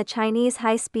entering the Chinese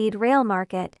high-speed rail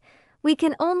market. We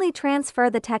can only transfer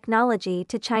the technology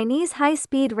to Chinese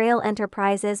high-speed rail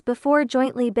enterprises before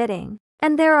jointly bidding.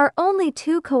 And there are only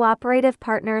two cooperative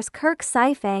partners, Kirk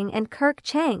Sifeng and Kirk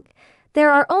Chank.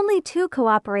 There are only two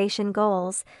cooperation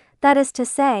goals. That is to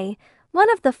say,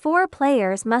 one of the four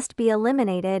players must be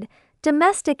eliminated: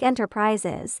 domestic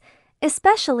enterprises.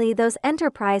 Especially those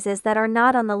enterprises that are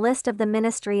not on the list of the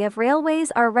Ministry of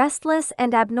Railways are restless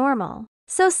and abnormal.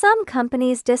 So some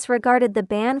companies disregarded the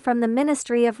ban from the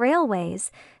Ministry of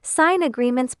Railways, sign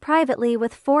agreements privately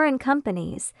with foreign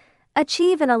companies,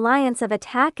 achieve an alliance of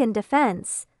attack and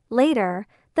defense. Later,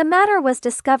 the matter was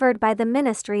discovered by the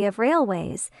Ministry of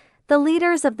Railways. the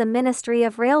leaders of the Ministry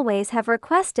of Railways have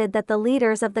requested that the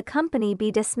leaders of the company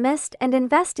be dismissed and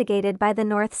investigated by the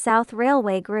North-South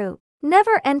Railway Group.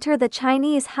 Never enter the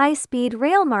Chinese high-speed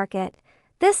rail market.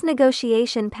 This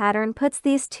negotiation pattern puts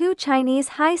these two Chinese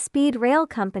high-speed rail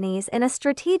companies in a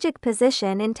strategic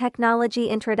position in technology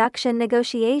introduction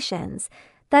negotiations,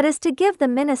 that is to give the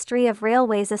Ministry of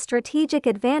Railways a strategic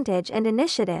advantage and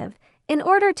initiative, in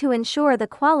order to ensure the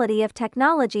quality of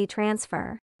technology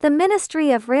transfer. The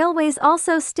Ministry of Railways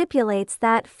also stipulates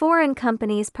that foreign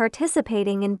companies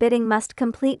participating in bidding must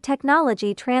complete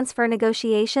technology transfer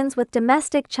negotiations with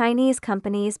domestic Chinese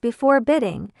companies before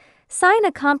bidding, sign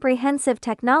a comprehensive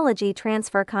technology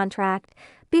transfer contract.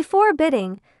 Before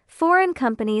bidding, foreign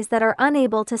companies that are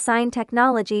unable to sign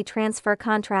technology transfer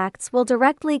contracts will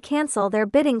directly cancel their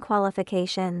bidding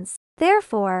qualifications.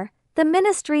 Therefore, the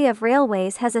Ministry of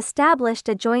Railways has established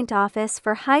a joint office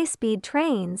for high-speed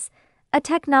trains. A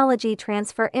technology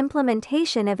transfer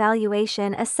implementation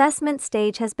evaluation assessment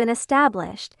stage has been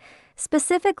established,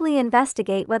 specifically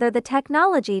investigate whether the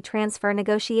technology transfer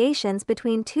negotiations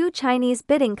between two Chinese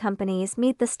bidding companies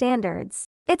meet the standards.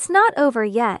 It's not over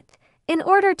yet. In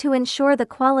order to ensure the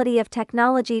quality of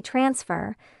technology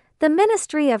transfer, the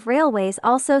Ministry of Railways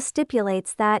also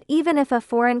stipulates that even if a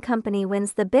foreign company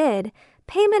wins the bid,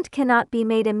 payment cannot be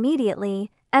made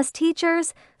immediately. As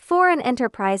teachers, foreign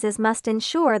enterprises must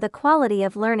ensure the quality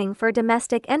of learning for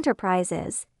domestic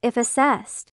enterprises, if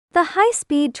assessed. The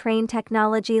high-speed train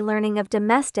technology learning of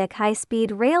domestic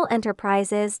high-speed rail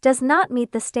enterprises does not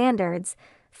meet the standards.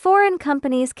 Foreign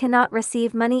companies cannot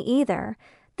receive money either.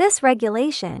 This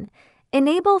regulation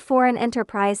enable foreign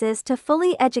enterprises to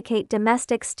fully educate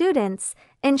domestic students,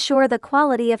 ensure the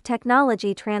quality of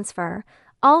technology transfer.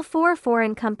 All four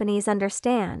foreign companies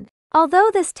understand. Although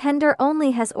this tender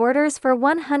only has orders for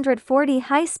 140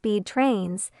 high-speed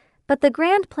trains, but the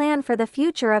grand plan for the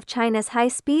future of China's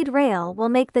high-speed rail will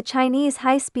make the Chinese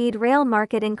high-speed rail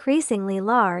market increasingly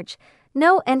large.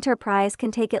 No enterprise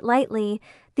can take it lightly.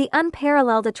 The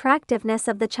unparalleled attractiveness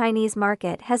of the Chinese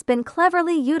market has been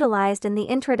cleverly utilized in the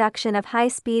introduction of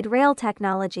high-speed rail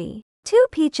technology. Two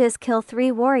peaches kill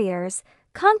three warriors,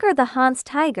 conquer the Han's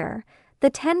tiger. The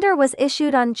tender was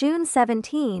issued on June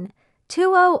 17,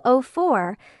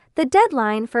 2004. The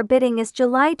deadline for bidding is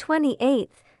July 28.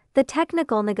 The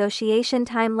technical negotiation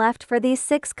time left for these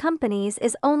 6 companies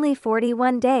is only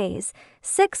 41 days.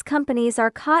 6 companies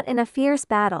are caught in a fierce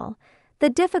battle. The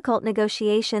difficult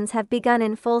negotiations have begun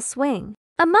in full swing.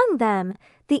 Among them,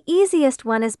 the easiest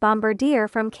one is Bombardier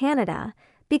from Canada,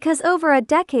 because over a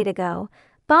decade ago,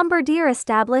 Bombardier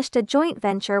established a joint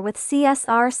venture with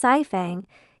CSR Sifeng.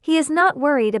 He is not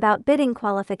worried about bidding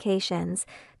qualifications.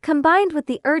 Combined with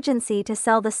the urgency to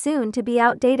sell the soon-to-be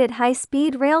outdated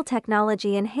high-speed rail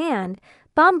technology in hand,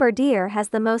 Bombardier has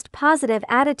the most positive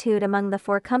attitude among the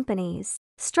 4 companies.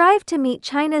 Strive to meet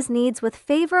China's needs with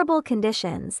favorable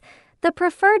conditions. The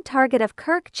preferred target of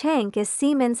Kirk Chank is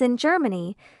Siemens in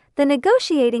Germany. The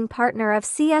negotiating partner of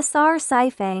CSR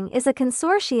Sifeng is a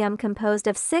consortium composed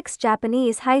of 6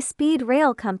 Japanese high-speed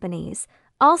rail companies.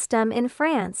 Alstom in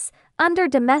France, under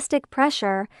domestic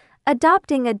pressure,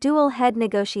 adopting a dual-head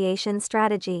negotiation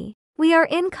strategy. We are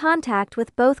in contact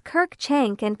with both Kirk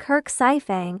Chank and Kirk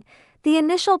Sifeng. The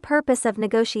initial purpose of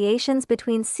negotiations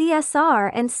between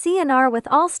CSR and CNR with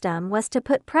Alstom was to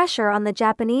put pressure on the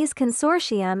Japanese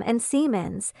consortium and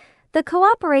Siemens. The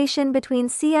cooperation between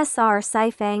CSR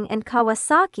Sifeng and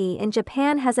Kawasaki in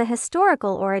Japan has a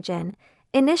historical origin.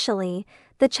 Initially,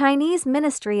 the Chinese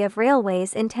Ministry of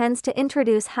Railways intends to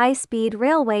introduce high-speed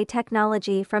railway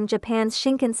technology from Japan's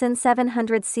Shinkansen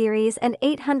 700 series and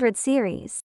 800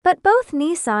 series. But both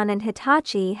Nissan and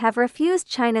Hitachi have refused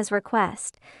China's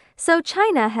request, so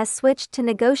China has switched to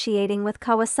negotiating with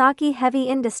Kawasaki Heavy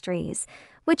Industries,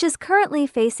 which is currently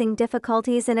facing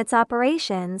difficulties in its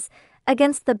operations,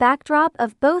 against the backdrop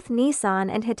of both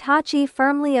Nissan and Hitachi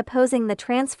firmly opposing the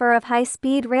transfer of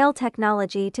high-speed rail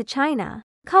technology to China.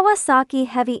 Kawasaki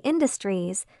Heavy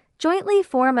Industries jointly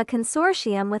form a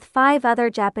consortium with 5 other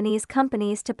Japanese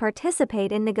companies to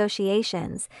participate in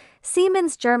negotiations.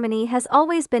 Siemens Germany has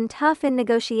always been tough in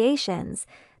negotiations.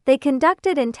 They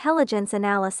conducted intelligence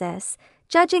analysis,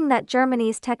 judging that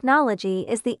Germany's technology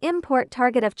is the import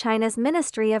target of China's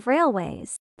Ministry of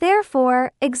Railways.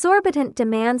 Therefore, exorbitant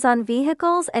demands on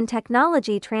vehicles and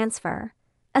technology transfer,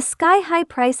 a sky-high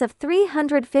price of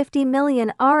 350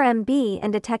 million RMB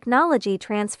and a technology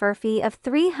transfer fee of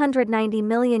 390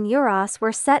 million euros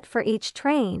were set for each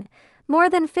train. More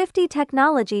than 50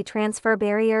 technology transfer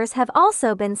barriers have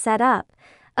also been set up.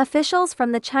 Officials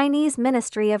from the Chinese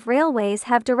Ministry of Railways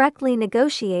have directly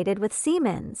negotiated with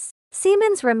Siemens.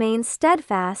 Siemens remains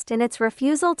steadfast in its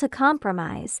refusal to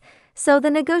compromise, so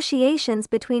the negotiations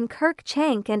between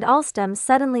Kirk-Schenck and Alstom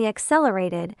suddenly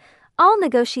accelerated. All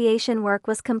negotiation work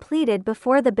was completed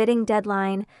before the bidding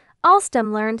deadline.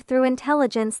 Alstom learned through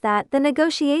intelligence that the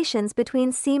negotiations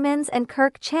between Siemens and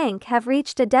Kirk-Schenck have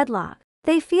reached a deadlock.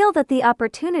 They feel that the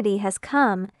opportunity has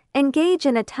come, engage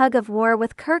in a tug-of-war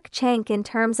with Kirk-Schenck in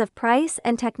terms of price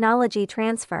and technology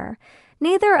transfer.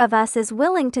 Neither of us is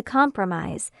willing to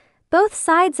compromise. Both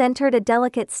sides entered a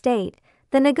delicate state.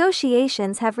 The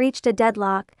negotiations have reached a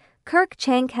deadlock.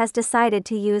 Kirk-Schenck has decided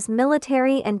to use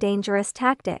military and dangerous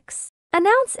tactics.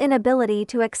 Announce inability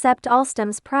to accept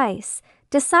Alstom's price.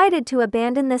 Decided to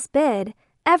abandon this bid.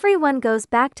 Everyone goes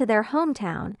back to their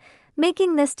hometown.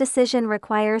 Making this decision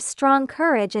requires strong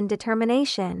courage and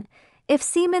determination. If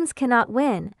Siemens cannot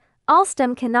win,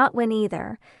 Alstom cannot win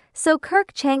either. So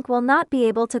Kirk-Schenck will not be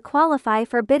able to qualify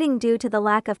for bidding due to the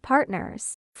lack of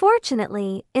partners.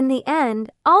 Fortunately, in the end,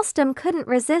 Alstom couldn't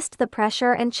resist the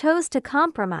pressure and chose to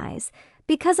compromise.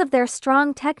 Because of their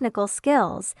strong technical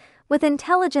skills, with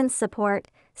intelligence support,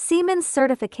 Siemens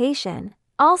certification,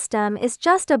 Alstom is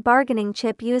just a bargaining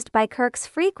chip used by Kirk's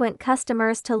frequent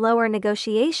customers to lower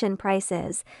negotiation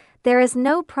prices. There is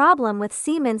no problem with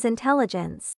Siemens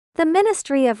intelligence. The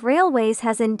Ministry of Railways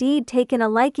has indeed taken a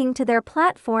liking to their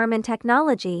platform and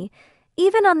technology.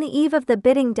 Even on the eve of the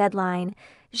bidding deadline,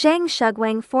 Zhang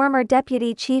Shuguang, former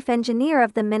deputy chief engineer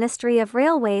of the Ministry of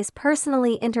Railways,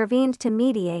 personally intervened to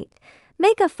mediate.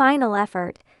 Make a final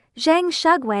effort. Zhang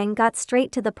Shuguang got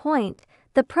straight to the point.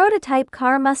 The prototype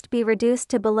car must be reduced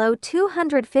to below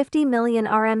 250 million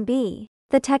RMB.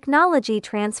 The technology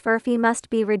transfer fee must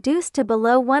be reduced to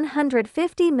below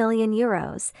 150 million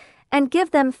euros, and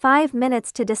give them 5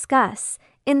 minutes to discuss.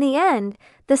 In the end,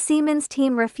 the Siemens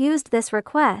team refused this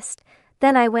request.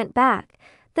 Then I went back.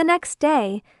 The next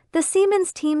day, the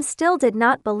Siemens team still did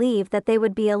not believe that they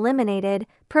would be eliminated.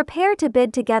 Prepare to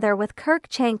bid together with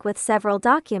Kirk-Schenck with several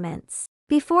documents.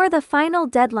 Before the final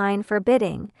deadline for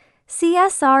bidding,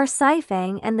 CSR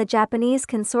Saifeng and the Japanese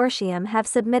consortium have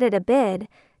submitted a bid.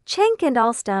 Schenck and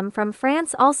Alstom from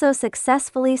France also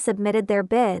successfully submitted their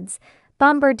bids.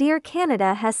 Bombardier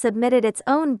Canada has submitted its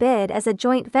own bid as a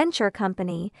joint venture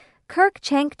company.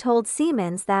 Kirk-Schenck told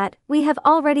Siemens that, "We have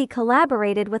already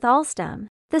collaborated with Alstom."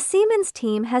 The Siemens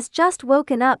team has just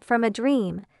woken up from a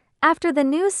dream. After the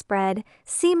news spread,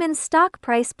 Siemens' stock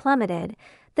price plummeted.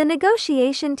 The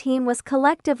negotiation team was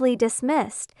collectively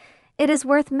dismissed. It is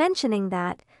worth mentioning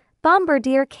that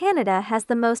Bombardier Canada has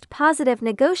the most positive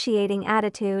negotiating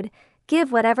attitude.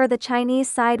 Give whatever the Chinese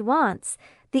side wants.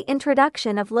 The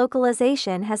introduction of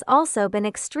localization has also been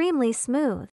extremely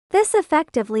smooth. This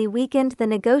effectively weakened the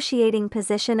negotiating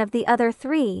position of the other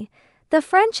three. The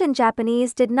French and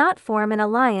Japanese did not form an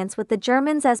alliance with the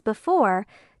Germans as before,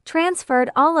 transferred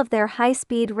all of their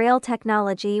high-speed rail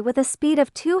technology with a speed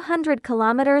of 200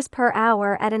 km per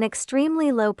hour at an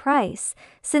extremely low price.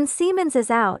 Since Siemens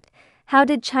is out, how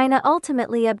did China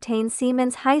ultimately obtain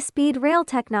Siemens' high-speed rail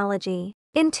technology?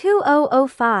 In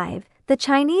 2005, the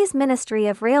Chinese Ministry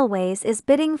of Railways is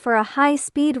bidding for a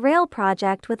high-speed rail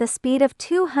project with a speed of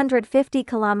 250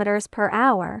 km per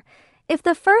hour. If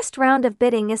the first round of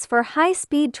bidding is for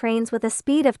high-speed trains with a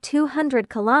speed of 200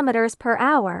 km per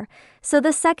hour, so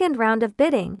the second round of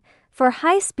bidding, for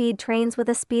high-speed trains with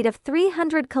a speed of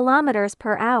 300 km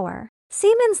per hour.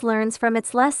 Siemens learns from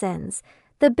its lessons.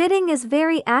 The bidding is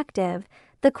very active.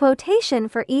 The quotation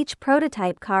for each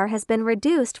prototype car has been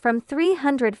reduced from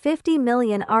 350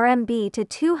 million RMB to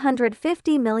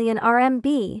 250 million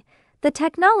RMB. The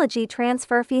technology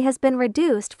transfer fee has been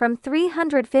reduced from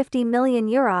 350 million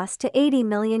euros to 80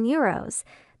 million euros.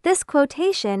 This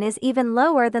quotation is even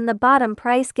lower than the bottom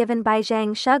price given by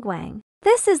Zhang Shuguang.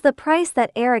 This is the price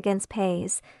that arrogance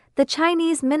pays. The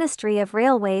Chinese Ministry of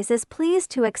Railways is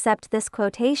pleased to accept this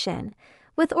quotation.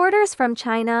 With orders from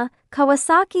China,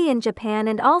 Kawasaki in Japan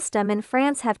and Alstom in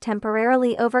France have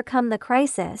temporarily overcome the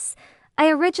crisis. I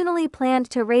originally planned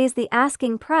to raise the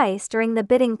asking price during the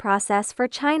bidding process for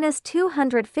China's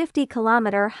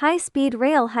 250-kilometer high-speed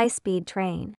rail high-speed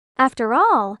train. After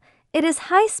all, it is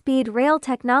high-speed rail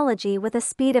technology with a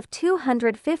speed of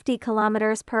 250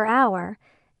 km per hour.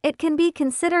 It can be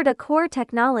considered a core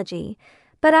technology,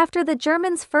 but after the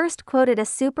Germans first quoted a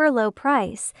super low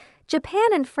price,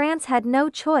 Japan and France had no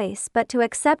choice but to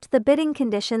accept the bidding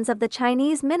conditions of the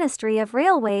Chinese Ministry of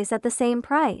Railways at the same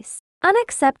price.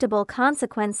 Unacceptable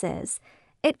consequences.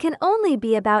 It can only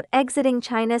be about exiting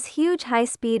China's huge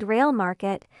high-speed rail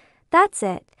market. That's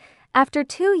it. After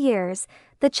 2 years,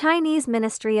 the Chinese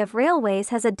Ministry of Railways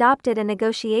has adopted a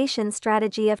negotiation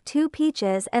strategy of 2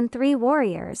 peaches and 3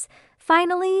 warriors.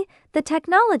 Finally, the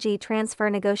technology transfer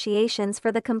negotiations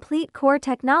for the complete core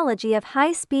technology of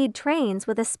high-speed trains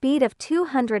with a speed of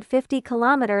 250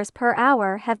 km per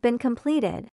hour have been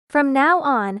completed. From now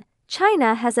on,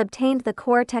 China has obtained the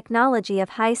core technology of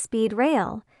high-speed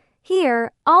rail.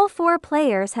 Here, all four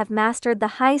players have mastered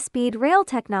the high-speed rail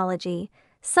technology.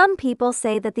 Some people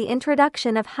say that the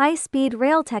introduction of high-speed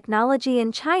rail technology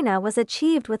in China was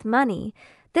achieved with money.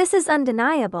 This is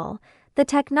undeniable. The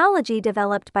technology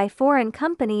developed by foreign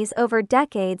companies over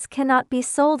decades cannot be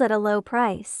sold at a low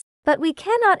price. But we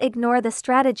cannot ignore the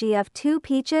strategy of 2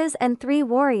 peaches and 3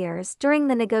 warriors during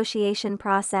the negotiation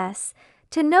process.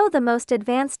 To know the most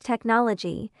advanced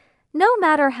technology, no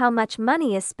matter how much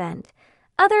money is spent,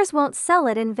 others won't sell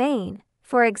it in vain.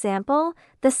 For example,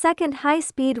 the second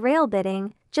high-speed rail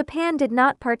bidding, Japan did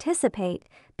not participate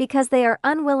because they are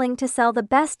unwilling to sell the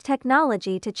best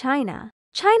technology to China.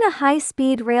 China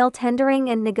High-Speed Rail Tendering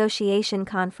and Negotiation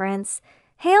Conference,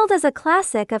 hailed as a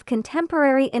classic of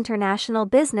contemporary international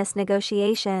business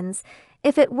negotiations.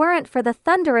 If it weren't for the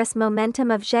thunderous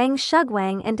momentum of Zhang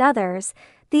Shugwang and others,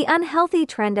 the unhealthy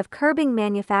trend of curbing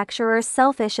manufacturers'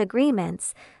 selfish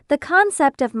agreements, the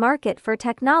concept of market for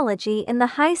technology in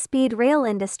the high-speed rail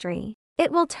industry,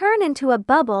 it will turn into a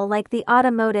bubble like the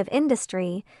automotive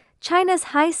industry. China's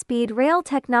high-speed rail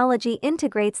technology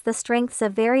integrates the strengths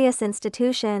of various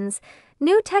institutions.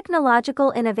 New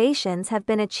technological innovations have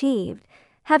been achieved.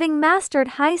 Having mastered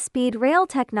high-speed rail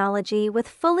technology with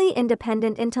fully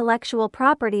independent intellectual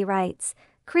property rights,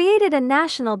 created a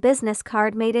national business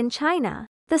card made in China.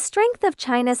 The strength of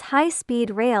China's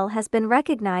high-speed rail has been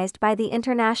recognized by the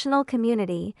international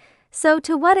community. So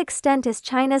to what extent is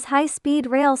China's high-speed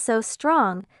rail so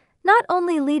strong? Not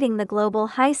only leading the global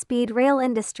high-speed rail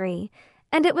industry,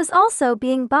 and it was also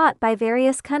being bought by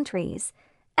various countries.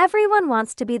 Everyone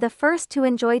wants to be the first to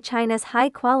enjoy China's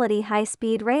high-quality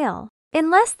high-speed rail.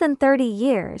 In less than 30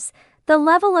 years, the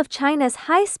level of China's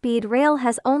high-speed rail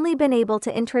has only been able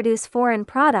to introduce foreign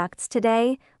products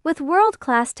today, with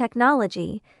world-class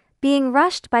technology, being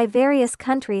rushed by various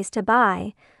countries to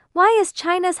buy. Why is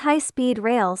China's high-speed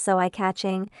rail so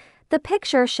eye-catching? The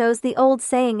picture shows the old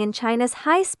saying in China's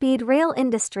high-speed rail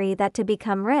industry that to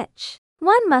become rich,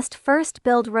 one must first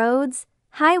build roads.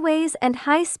 Highways and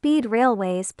high-speed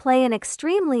railways play an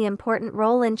extremely important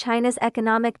role in China's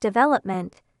economic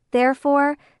development.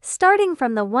 Therefore, starting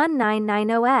from the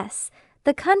 1990s,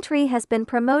 the country has been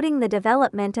promoting the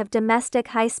development of domestic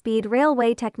high-speed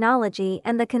railway technology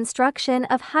and the construction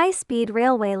of high-speed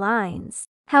railway lines.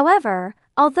 However,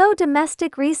 although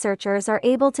domestic researchers are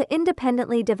able to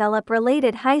independently develop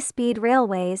related high-speed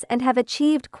railways and have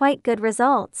achieved quite good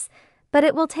results, but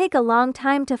it will take a long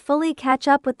time to fully catch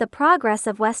up with the progress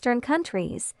of Western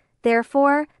countries.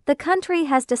 Therefore, the country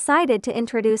has decided to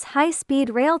introduce high-speed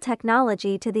rail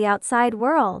technology to the outside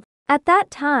world. At that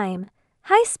time,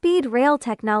 high-speed rail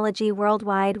technology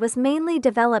worldwide was mainly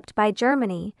developed by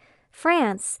Germany,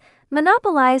 France,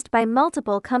 monopolized by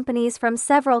multiple companies from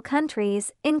several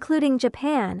countries, including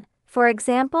Japan, for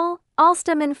example,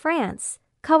 Alstom in France,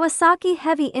 Kawasaki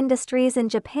Heavy Industries in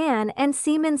Japan and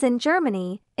Siemens in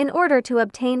Germany, in order to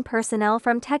obtain personnel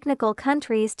from technical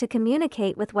countries to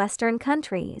communicate with Western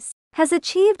countries, has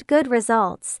achieved good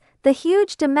results. The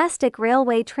huge domestic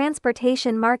railway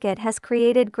transportation market has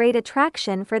created great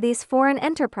attraction for these foreign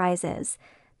enterprises.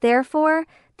 Therefore,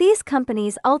 these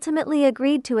companies ultimately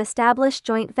agreed to establish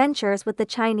joint ventures with the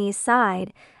Chinese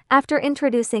side. After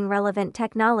introducing relevant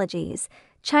technologies,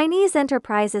 Chinese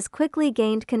enterprises quickly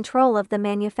gained control of the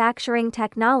manufacturing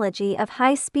technology of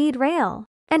high-speed rail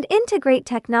and integrate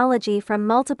technology from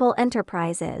multiple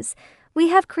enterprises. We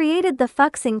have created the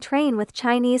Fuxing train with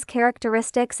Chinese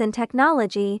characteristics and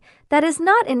technology that is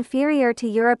not inferior to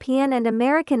European and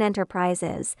American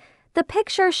enterprises. The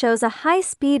picture shows a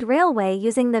high-speed railway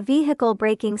using the vehicle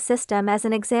braking system as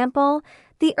an example.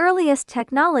 The earliest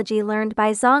technology learned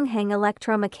by Zongheng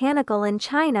Electromechanical in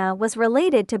China was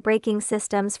related to braking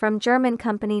systems from German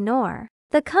company Knorr.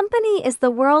 The company is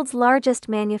the world's largest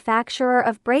manufacturer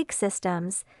of brake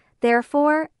systems,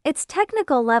 therefore, its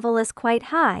technical level is quite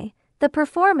high. The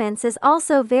performance is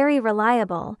also very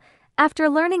reliable. After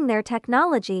learning their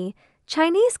technology,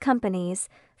 Chinese companies,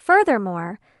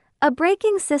 furthermore, a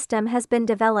braking system has been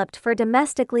developed for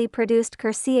domestically produced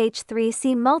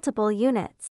CH3C multiple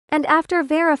units, and after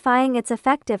verifying its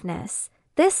effectiveness,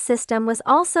 this system was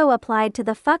also applied to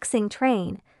the Fuxing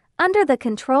train. Under the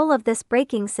control of this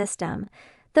braking system,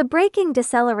 the braking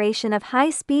deceleration of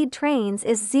high-speed trains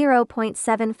is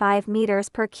 0.75 meters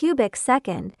per cubic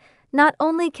second. Not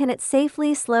only can it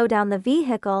safely slow down the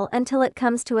vehicle until it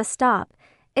comes to a stop,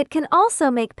 It can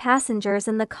also make passengers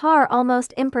in the car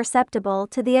almost imperceptible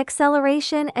to the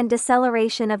acceleration and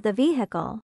deceleration of the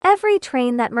vehicle. Every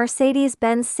train that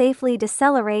Mercedes-Benz safely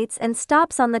decelerates and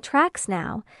stops on the tracks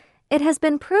now. It has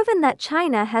been proven that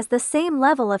China has the same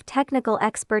level of technical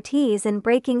expertise in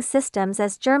braking systems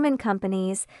as German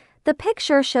companies. The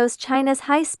picture shows China's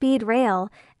high-speed rail,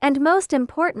 and most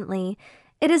importantly,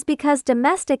 it is because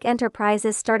domestic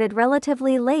enterprises started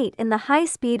relatively late in the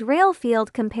high-speed rail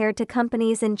field compared to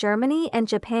companies in Germany and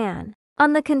Japan.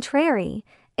 On the contrary,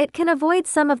 it can avoid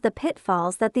some of the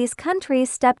pitfalls that these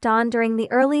countries stepped on during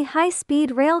the early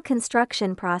high-speed rail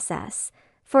construction process.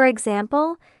 For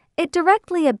example, it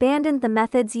directly abandoned the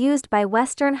methods used by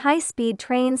Western high-speed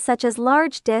trains such as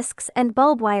large discs and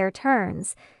bulb wire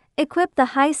turns, equipped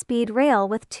the high-speed rail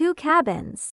with 2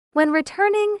 cabins. When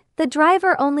returning, the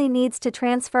driver only needs to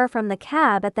transfer from the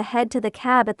cab at the head to the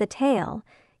cab at the tail.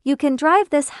 You can drive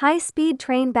this high-speed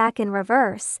train back in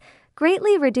reverse,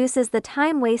 greatly reduces the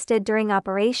time wasted during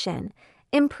operation,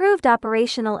 improved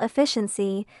operational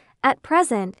efficiency. At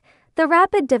present, the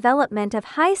rapid development of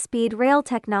high-speed rail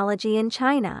technology in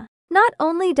China. Not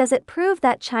only does it prove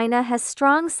that China has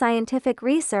strong scientific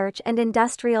research and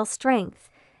industrial strength,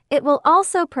 it will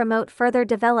also promote further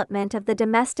development of the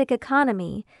domestic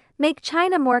economy, make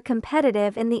China more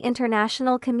competitive in the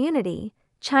international community.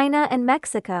 China and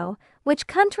Mexico, which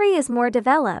country is more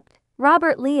developed?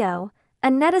 Robert Leo, a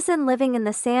netizen living in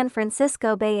the San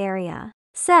Francisco Bay Area,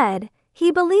 said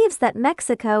he believes that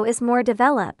Mexico is more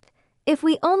developed. If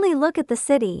we only look at the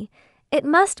city, it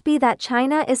must be that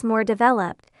China is more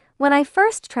developed. When I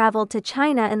first traveled to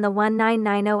China in the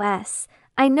 1990s,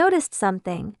 I noticed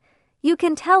something. You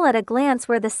can tell at a glance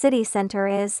where the city center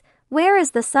is, where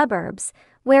is the suburbs,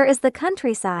 where is the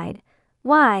countryside.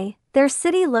 Why, their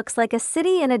city looks like a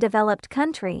city in a developed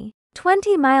country.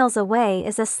 20 miles away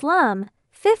is a slum,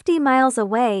 50 miles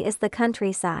away is the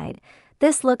countryside.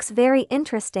 This looks very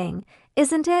interesting,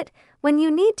 isn't it? When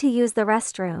you need to use the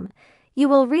restroom, you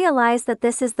will realize that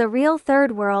this is the real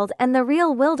third world and the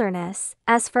real wilderness.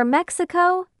 As for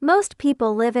Mexico, most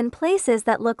people live in places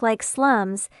that look like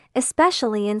slums,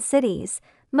 especially in cities.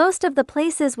 Most of the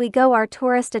places we go are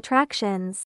tourist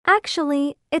attractions.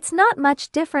 Actually, it's not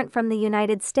much different from the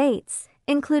United States,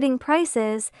 including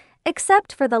prices,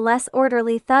 except for the less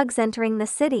orderly thugs entering the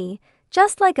city,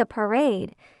 just like a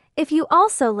parade. If you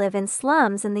also live in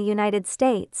slums in the United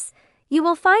States, you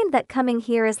will find that coming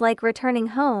here is like returning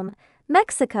home.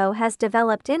 Mexico has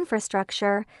developed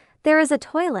infrastructure. There is a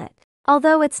toilet,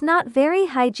 although it's not very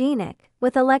hygienic,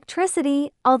 with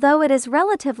electricity, although it is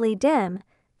relatively dim.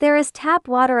 There is tap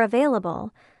water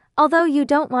available, although you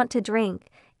don't want to drink.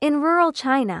 In rural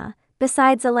China,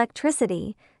 besides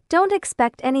electricity, don't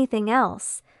expect anything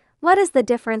else. What is the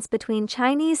difference between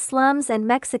Chinese slums and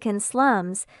Mexican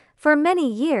slums? For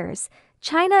many years,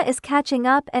 China is catching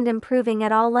up and improving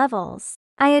at all levels.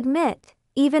 I admit,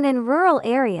 even in rural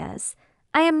areas,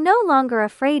 I am no longer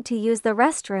afraid to use the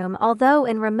restroom, although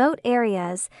in remote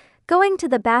areas, going to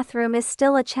the bathroom is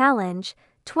still a challenge.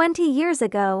 20 years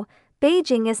ago,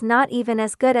 Beijing is not even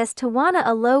as good as Tijuana,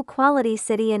 a low-quality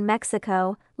city in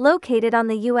Mexico, located on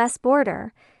the U.S.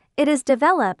 border. It is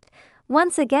developed.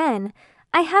 Once again,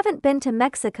 I haven't been to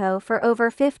Mexico for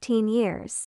over 15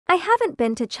 years. I haven't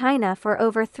been to China for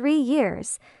over 3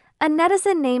 years. A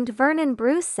netizen named Vernon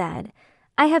Bruce said,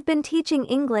 I have been teaching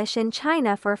English in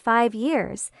China for 5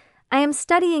 years. I am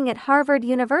studying at Harvard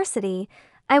University.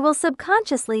 I will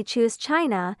subconsciously choose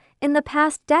China. In the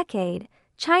past decade,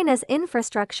 China's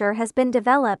infrastructure has been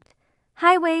developed.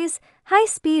 Highways,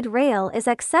 high-speed rail is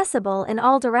accessible in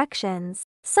all directions.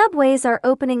 Subways are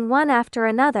opening one after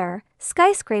another.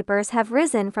 Skyscrapers have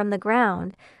risen from the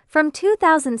ground. From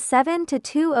 2007 to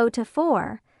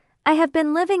 2024, I have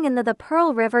been living in the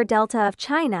Pearl River Delta of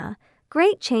China.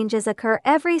 Great changes occur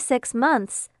every 6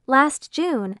 months. Last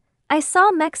June, I saw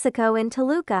Mexico in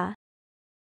Toluca.